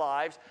their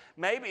lives.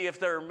 Maybe if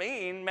they're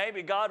mean,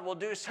 maybe God will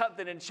do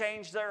something and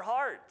change their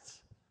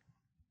hearts.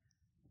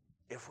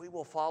 If we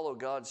will follow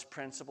God's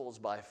principles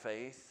by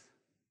faith,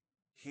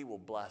 He will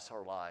bless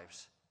our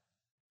lives.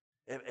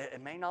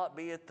 It may not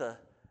be at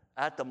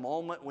the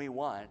moment we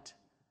want,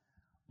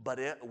 but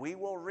we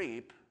will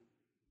reap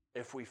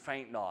if we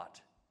faint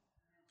not.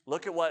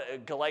 Look at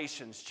what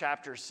Galatians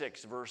chapter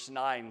 6, verse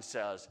 9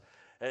 says.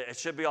 It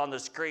should be on the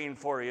screen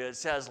for you. It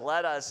says,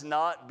 let us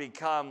not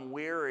become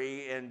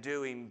weary in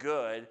doing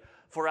good,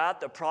 for at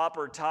the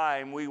proper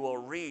time we will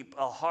reap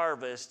a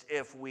harvest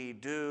if we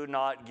do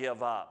not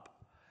give up.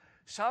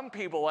 Some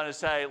people want to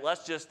say,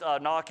 let's just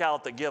knock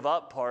out the give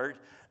up part,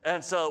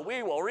 and so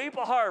we will reap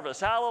a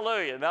harvest.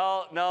 Hallelujah.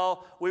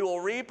 No, we will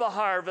reap a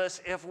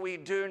harvest if we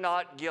do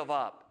not give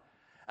up.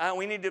 And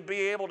we need to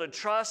be able to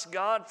trust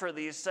God for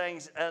these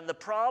things. And the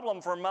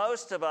problem for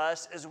most of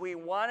us is we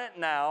want it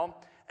now,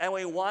 and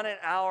we want it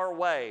our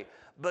way.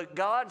 But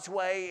God's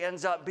way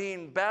ends up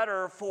being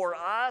better for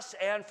us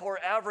and for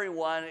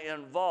everyone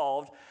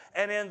involved.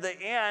 And in the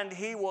end,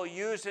 He will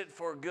use it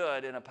for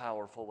good in a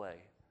powerful way.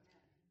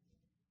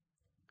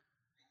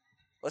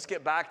 Let's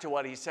get back to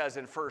what he says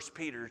in 1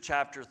 Peter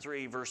chapter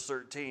 3, verse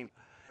 13.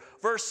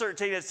 Verse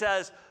 13, it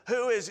says,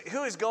 who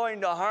is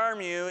going to harm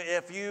you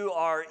if you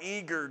are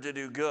eager to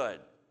do good?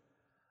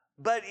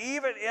 But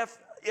even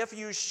if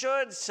you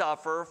should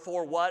suffer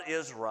for what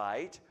is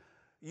right,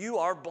 you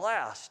are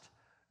blessed.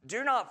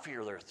 Do not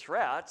fear their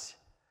threats.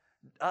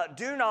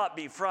 Do not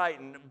be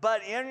frightened,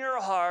 but in your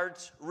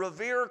hearts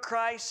revere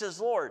Christ as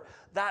Lord.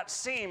 That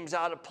seems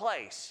out of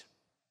place,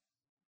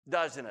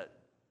 doesn't it?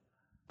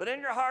 But in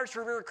your hearts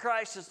revere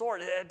Christ as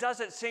Lord. It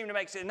doesn't seem to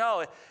make sense.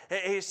 No,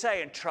 he's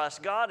saying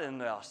trust God in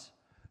this.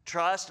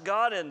 Trust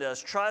God in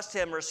this. Trust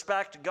Him.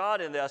 Respect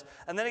God in this.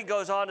 And then he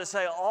goes on to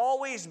say,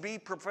 always be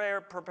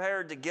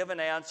prepared to give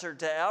an answer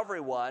to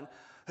everyone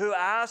who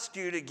asks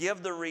you to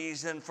give the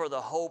reason for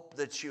the hope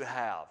that you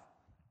have.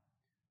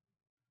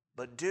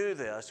 But do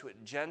this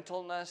with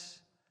gentleness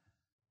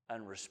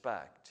and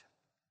respect,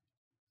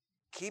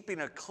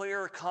 keeping a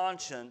clear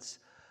conscience,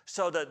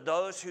 so that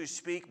those who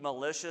speak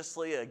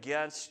maliciously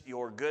against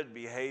your good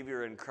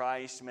behavior in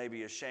Christ may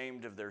be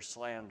ashamed of their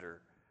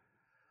slander.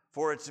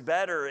 For it's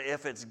better,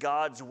 if it's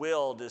God's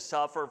will, to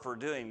suffer for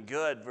doing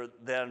good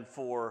than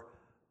for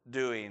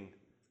doing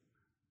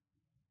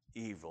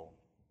evil.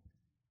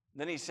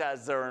 Then he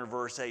says there in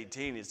verse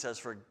 18, it says,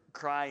 for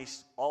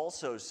Christ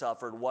also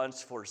suffered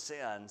once for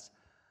sins,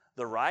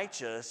 the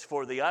righteous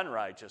for the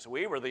unrighteous.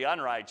 We were the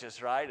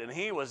unrighteous, right? And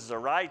He was the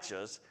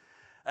righteous.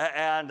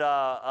 And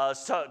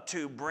so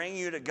to bring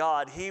you to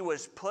God, He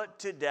was put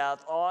to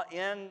death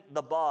in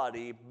the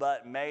body,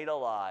 but made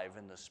alive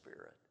in the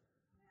spirit.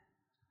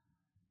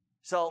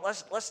 So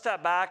let's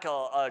step back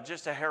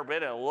just a hair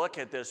bit and look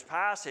at this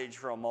passage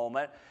for a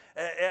moment.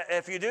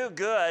 If you do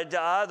good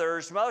to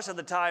others, most of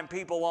the time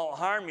people won't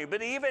harm you.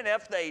 But even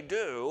if they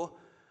do,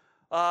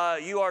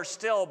 you are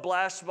still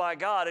blessed by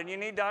God, and you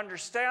need to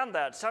understand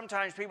that.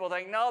 Sometimes people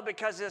think, no,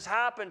 because this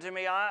happened to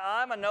me,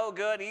 I'm a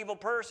no-good, evil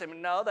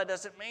person. No, that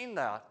doesn't mean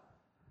that.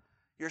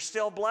 You're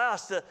still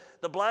blessed.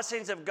 The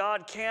blessings of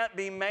God can't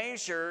be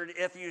measured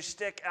if you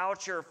stick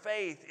out your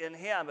faith in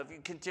Him, if you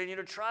continue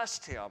to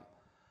trust Him.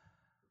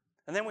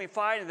 And then we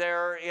find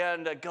there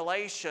in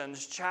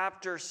Galatians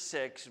chapter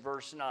 6,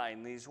 verse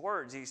 9, these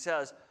words. He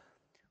says,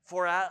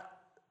 for at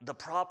the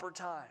proper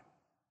time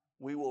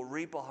we will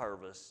reap a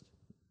harvest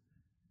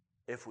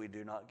if we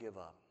do not give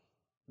up.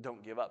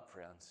 Don't give up,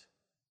 friends.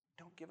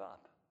 Don't give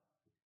up.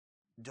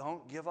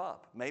 Don't give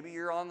up. Maybe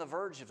you're on the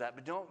verge of that,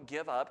 but don't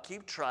give up.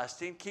 Keep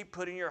trusting. Keep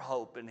putting your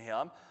hope in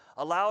Him.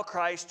 Allow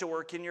Christ to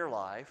work in your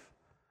life.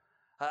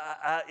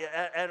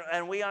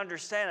 And we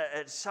understand it.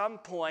 At some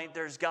point,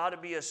 there's got to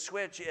be a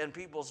switch in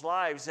people's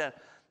lives,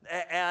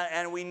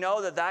 and we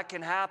know that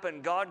can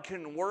happen. God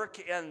can work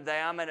in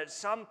them, and at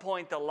some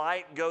point the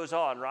light goes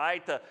on,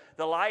 right?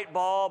 The light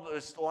bulb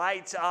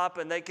lights up,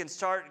 and they can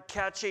start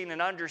catching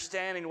and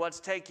understanding what's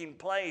taking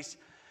place.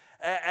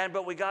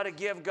 But we got to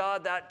give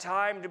God that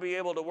time to be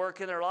able to work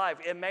in their life.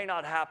 It may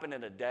not happen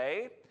in a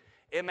day.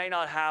 It may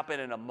not happen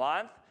in a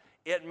month.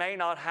 It may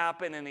not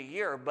happen in a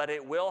year, but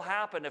it will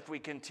happen if we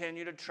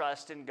continue to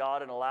trust in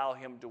God and allow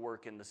Him to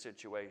work in the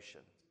situation.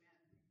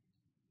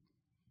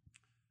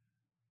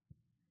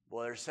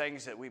 Well, there's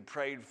things that we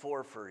prayed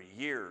for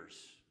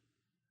years,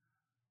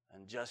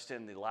 and just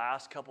in the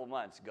last couple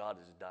months, God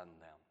has done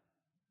them.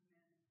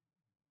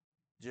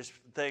 Just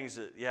things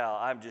that,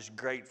 I'm just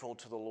grateful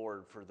to the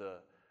Lord for the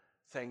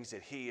things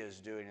that He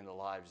is doing in the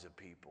lives of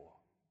people.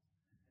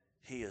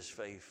 He is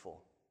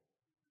faithful.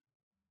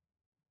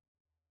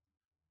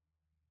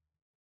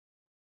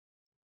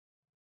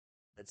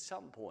 At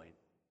some point,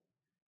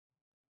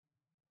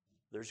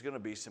 there's going to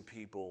be some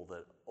people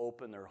that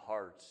open their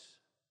hearts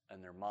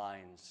and their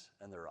minds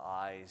and their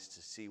eyes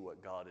to see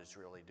what God is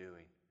really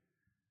doing.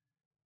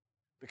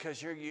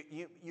 Because you're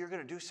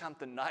going to do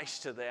something nice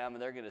to them,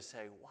 and they're going to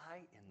say, why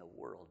in the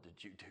world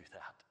did you do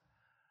that?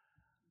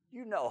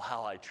 You know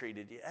how I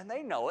treated you. And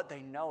they know it.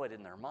 They know it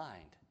in their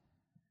mind.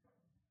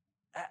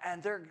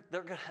 And they're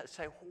going to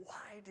say,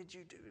 why did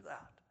you do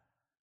that?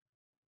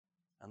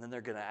 And then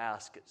they're going to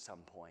ask at some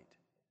point.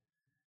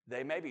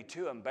 They may be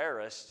too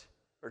embarrassed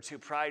or too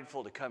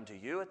prideful to come to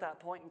you at that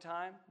point in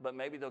time, but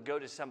maybe they'll go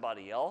to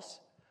somebody else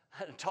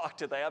and talk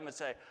to them and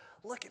say,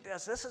 look at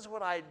this. This is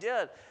what I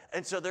did.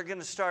 And so they're going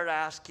to start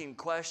asking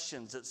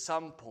questions at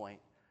some point.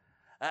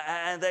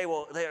 And they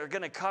are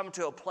going to come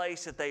to a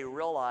place that they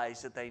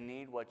realize that they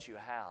need what you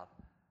have,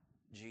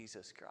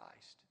 Jesus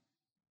Christ.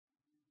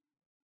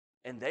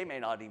 And they may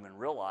not even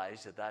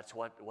realize that that's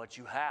what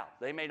you have.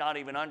 They may not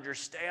even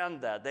understand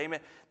that. They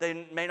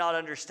may not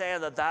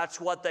understand that that's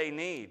what they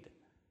need.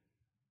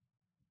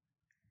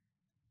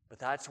 But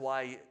that's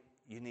why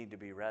you need to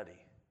be ready.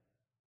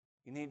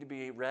 You need to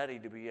be ready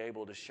to be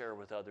able to share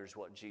with others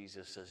what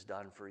Jesus has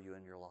done for you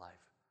in your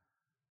life.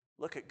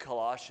 Look at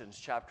Colossians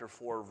chapter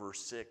 4,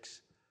 verse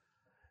 6.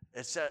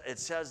 It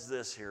says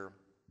this here.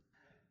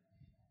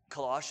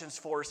 Colossians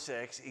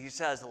 4:6, he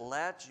says,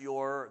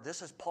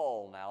 this is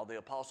Paul now, the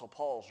Apostle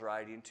Paul's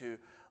writing to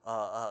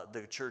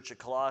the church at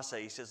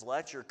Colossae. He says,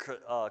 let your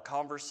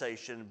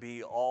conversation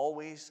be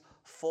always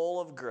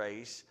full of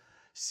grace,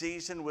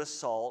 seasoned with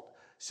salt,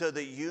 so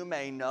that you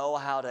may know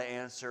how to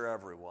answer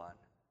everyone.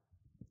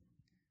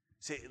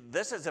 See,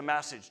 this is a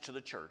message to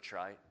the church,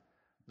 right?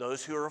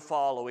 Those who are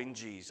following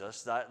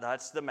Jesus,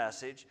 that's the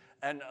message.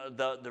 And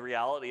the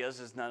reality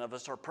is none of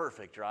us are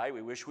perfect, right?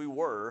 We wish we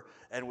were,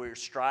 and we're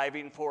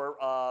striving for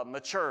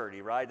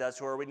maturity, right? That's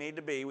where we need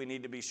to be. We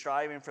need to be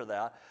striving for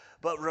that.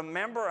 But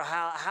remember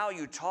how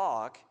you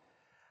talk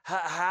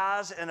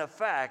has an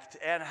effect,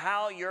 and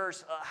how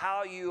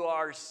you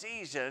are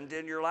seasoned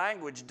in your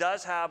language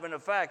does have an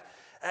effect.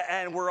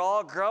 And we're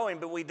all growing,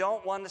 but we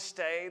don't want to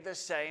stay the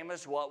same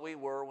as what we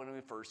were when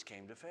we first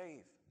came to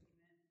faith.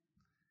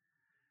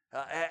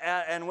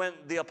 And when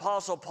the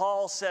Apostle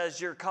Paul says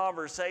your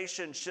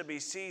conversation should be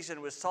seasoned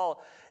with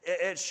salt,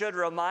 it should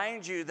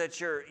remind you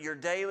that your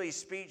daily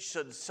speech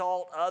should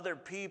salt other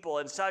people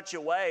in such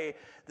a way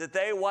that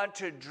they want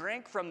to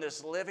drink from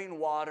this living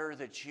water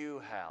that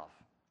you have.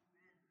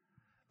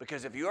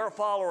 Because if you're a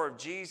follower of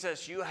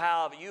Jesus, you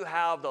have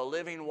the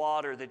living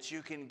water that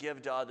you can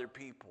give to other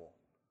people.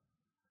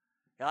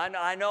 And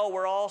I know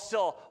we're all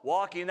still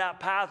walking that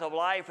path of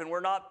life, and we're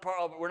not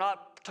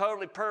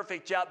totally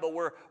perfect yet, but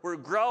we're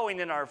growing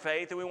in our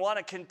faith, and we want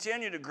to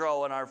continue to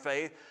grow in our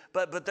faith.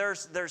 But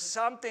there's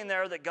something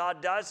there that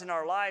God does in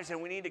our lives,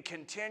 and we need to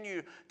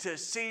continue to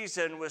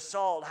season with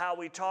salt how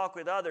we talk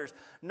with others,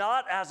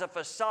 not as a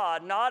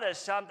facade, not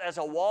as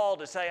a wall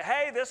to say,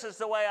 hey, this is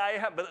the way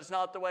I am, but it's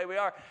not the way we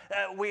are.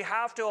 We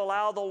have to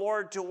allow the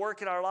Lord to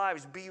work in our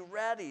lives. Be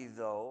ready,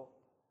 though,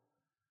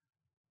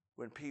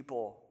 when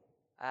people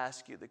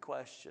ask you the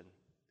question.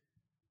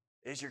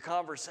 Is your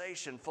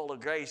conversation full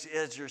of grace?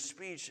 Is your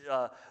speech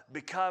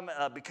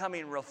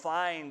becoming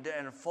refined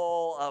and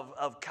full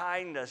of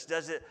kindness?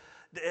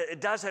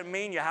 It doesn't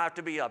mean you have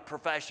to be a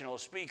professional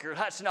speaker.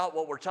 That's not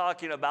what we're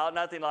talking about.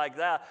 Nothing like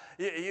that.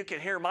 You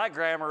can hear my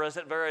grammar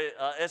isn't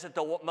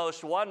the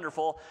most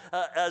wonderful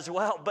as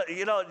well. But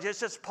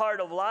it's part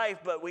of life.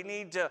 But we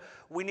need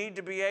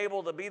to be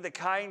able to be the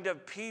kind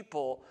of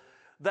people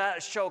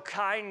that show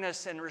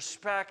kindness and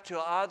respect to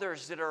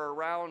others that are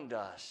around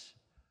us,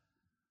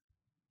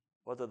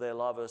 whether they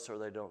love us or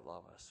they don't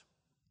love us.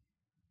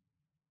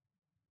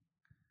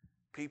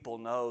 People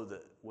know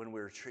that when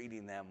we're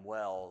treating them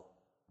well,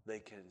 they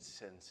can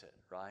sense it,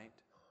 right?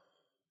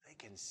 They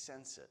can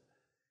sense it.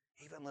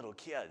 Even little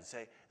kids,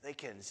 they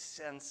can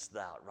sense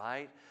that,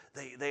 right?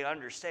 They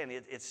understand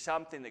it. It's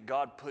something that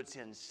God puts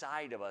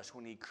inside of us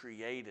when He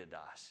created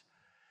us.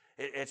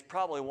 It's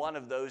probably one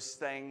of those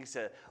things,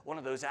 one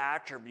of those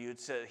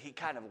attributes that He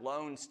kind of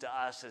loans to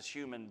us as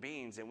human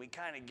beings, and we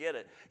kind of get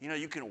it.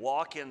 You can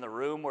walk in the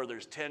room where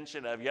there's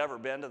tension. Have you ever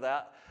been to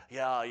that?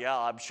 Yeah,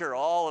 I'm sure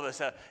all of us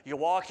have. You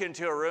walk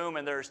into a room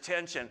and there's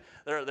tension.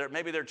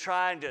 Maybe they're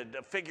trying to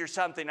figure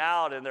something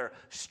out, and they're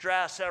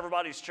stressed.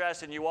 Everybody's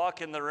stressed, and you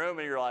walk in the room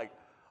and you're like,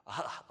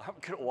 I'm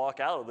going to walk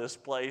out of this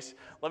place.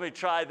 Let me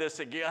try this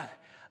again.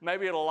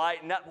 Maybe it'll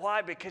lighten up.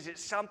 Why? Because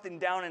it's something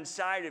down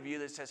inside of you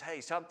that says, hey,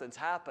 something's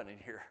happening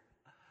here.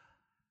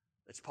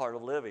 It's part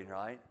of living,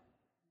 right?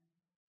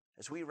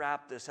 As we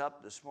wrap this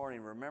up this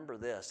morning, remember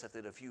this,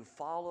 that if you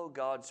follow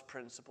God's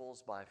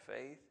principles by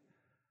faith,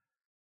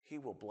 He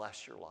will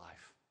bless your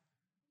life.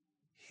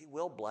 He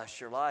will bless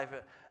your life.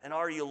 And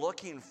are you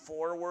looking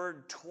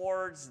forward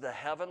towards the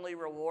heavenly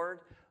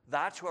reward?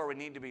 That's where we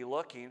need to be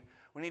looking.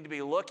 We need to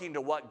be looking to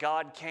what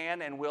God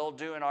can and will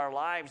do in our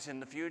lives in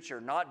the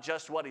future, not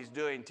just what He's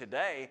doing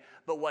today,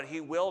 but what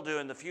He will do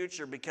in the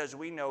future, because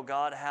we know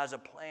God has a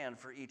plan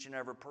for each and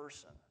every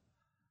person.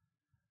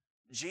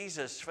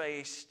 Jesus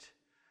faced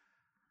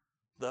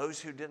those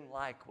who didn't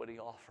like what He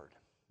offered.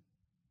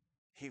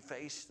 He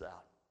faced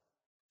that.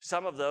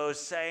 Some of those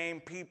same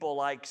people,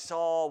 like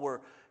Saul,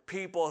 were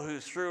people who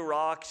threw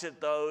rocks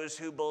at those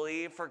who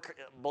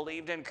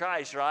believed in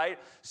Christ, right?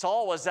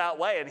 Saul was that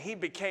way, and he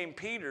became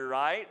Peter,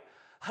 right?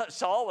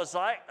 Saul was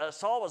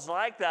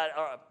like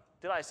that.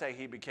 Did I say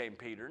he became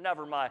Peter?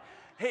 Never mind.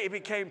 He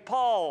became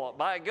Paul.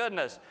 My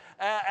goodness.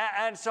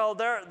 And so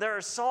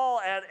there's Saul,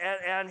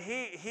 and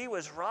he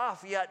was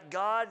rough. Yet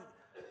God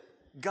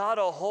got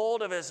a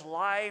hold of his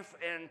life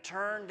and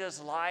turned his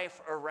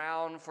life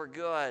around for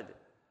good.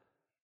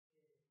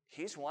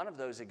 He's one of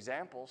those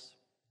examples.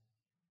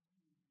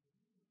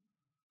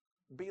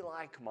 Be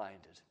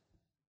like-minded.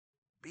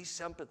 Be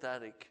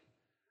sympathetic.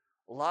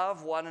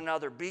 Love one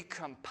another. Be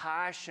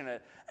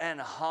compassionate and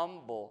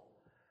humble.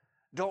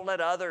 Don't let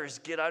others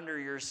get under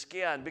your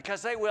skin,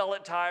 because they will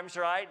at times,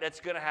 right? That's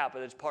going to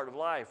happen. It's part of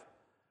life.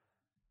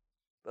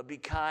 But be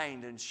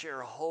kind and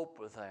share hope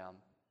with them.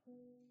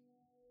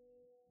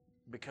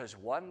 Because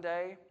one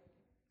day,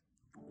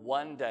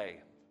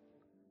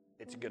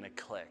 it's going to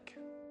click.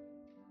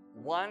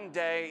 One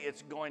day,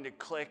 it's going to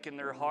click in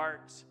their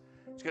hearts.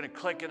 It's going to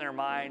click in their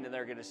mind, and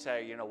they're going to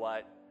say, you know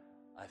what?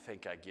 I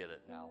think I get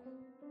it now.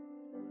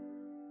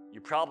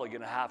 You're probably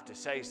going to have to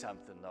say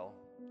something, though,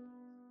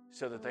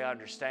 so that they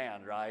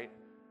understand, right?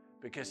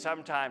 Because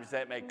sometimes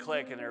that may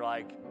click and they're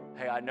like,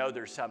 hey, I know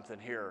there's something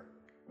here,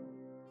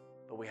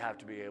 but we have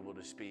to be able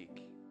to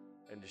speak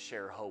and to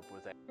share hope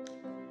with them.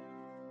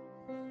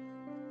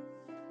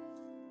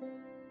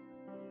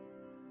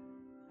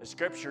 The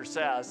scripture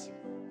says,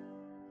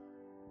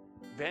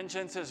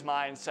 vengeance is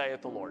mine,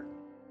 saith the Lord.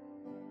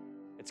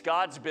 It's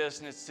God's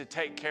business to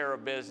take care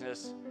of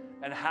business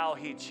and how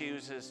he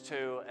chooses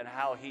to and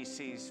how he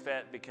sees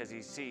fit, because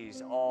he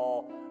sees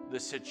all the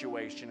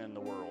situation in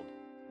the world.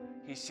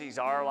 He sees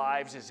our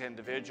lives as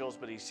individuals,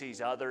 but he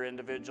sees other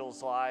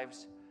individuals'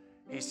 lives.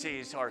 He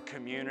sees our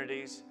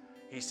communities.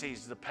 He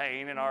sees the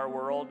pain in our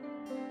world.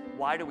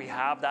 Why do we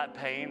have that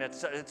pain?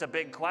 It's a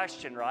big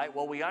question, right?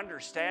 Well, we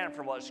understand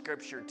from what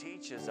Scripture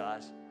teaches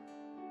us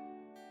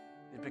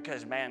is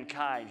because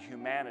mankind,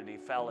 humanity,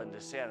 fell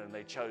into sin and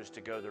they chose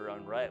to go their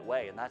own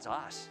way, and that's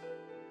us.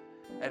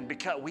 And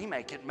because we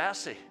make it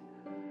messy.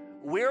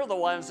 We're the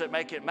ones that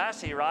make it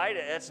messy, right?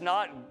 It's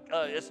not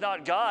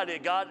God.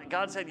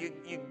 God said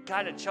you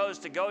kind of chose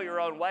to go your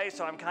own way,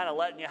 so I'm kind of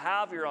letting you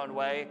have your own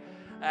way.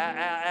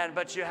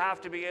 But you have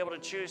to be able to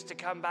choose to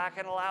come back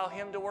and allow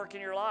him to work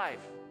in your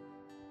life.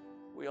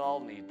 We all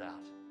need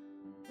that.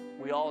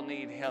 We all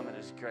need him and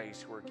his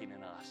grace working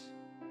in us.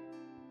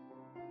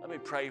 Let me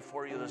pray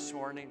for you this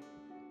morning.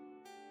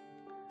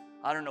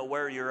 I don't know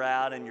where you're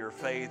at in your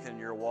faith and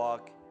your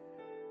walk,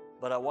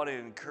 but I want to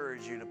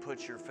encourage you to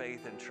put your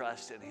faith and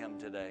trust in him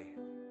today.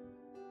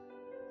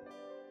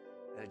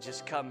 And it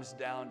just comes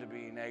down to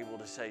being able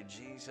to say,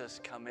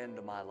 Jesus, come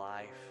into my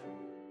life.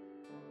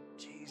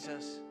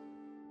 Jesus,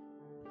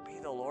 be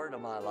the Lord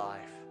of my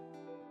life.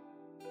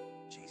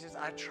 Jesus,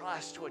 I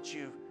trust what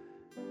you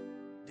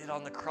did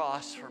on the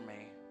cross for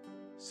me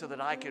so that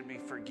I could be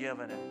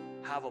forgiven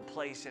and have a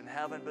place in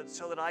heaven, but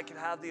so that I can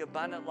have the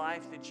abundant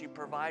life that you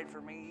provide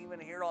for me even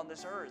here on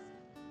this earth.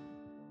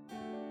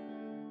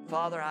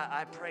 Father,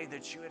 I pray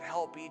that you would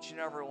help each and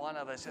every one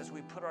of us as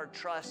we put our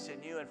trust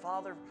in you. And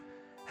Father,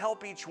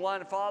 help each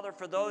one. Father,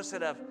 for those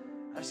that have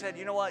said,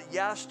 you know what,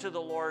 yes to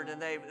the Lord,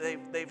 and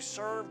they've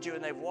served you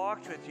and they've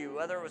walked with you,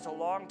 whether it was a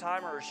long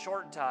time or a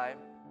short time,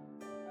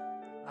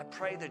 I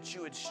pray that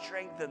you would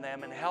strengthen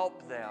them and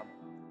help them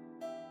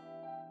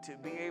to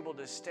be able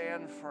to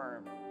stand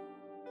firm,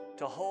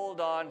 to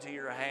hold on to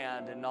your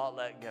hand and not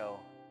let go,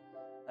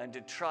 and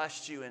to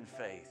trust you in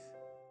faith.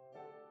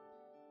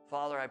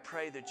 Father, I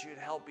pray that you'd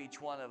help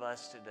each one of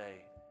us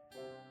today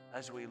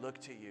as we look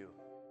to you.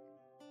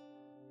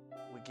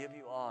 We give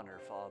you honor,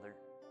 Father,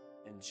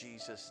 in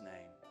Jesus'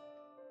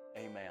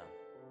 name. Amen.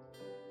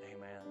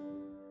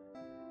 Amen.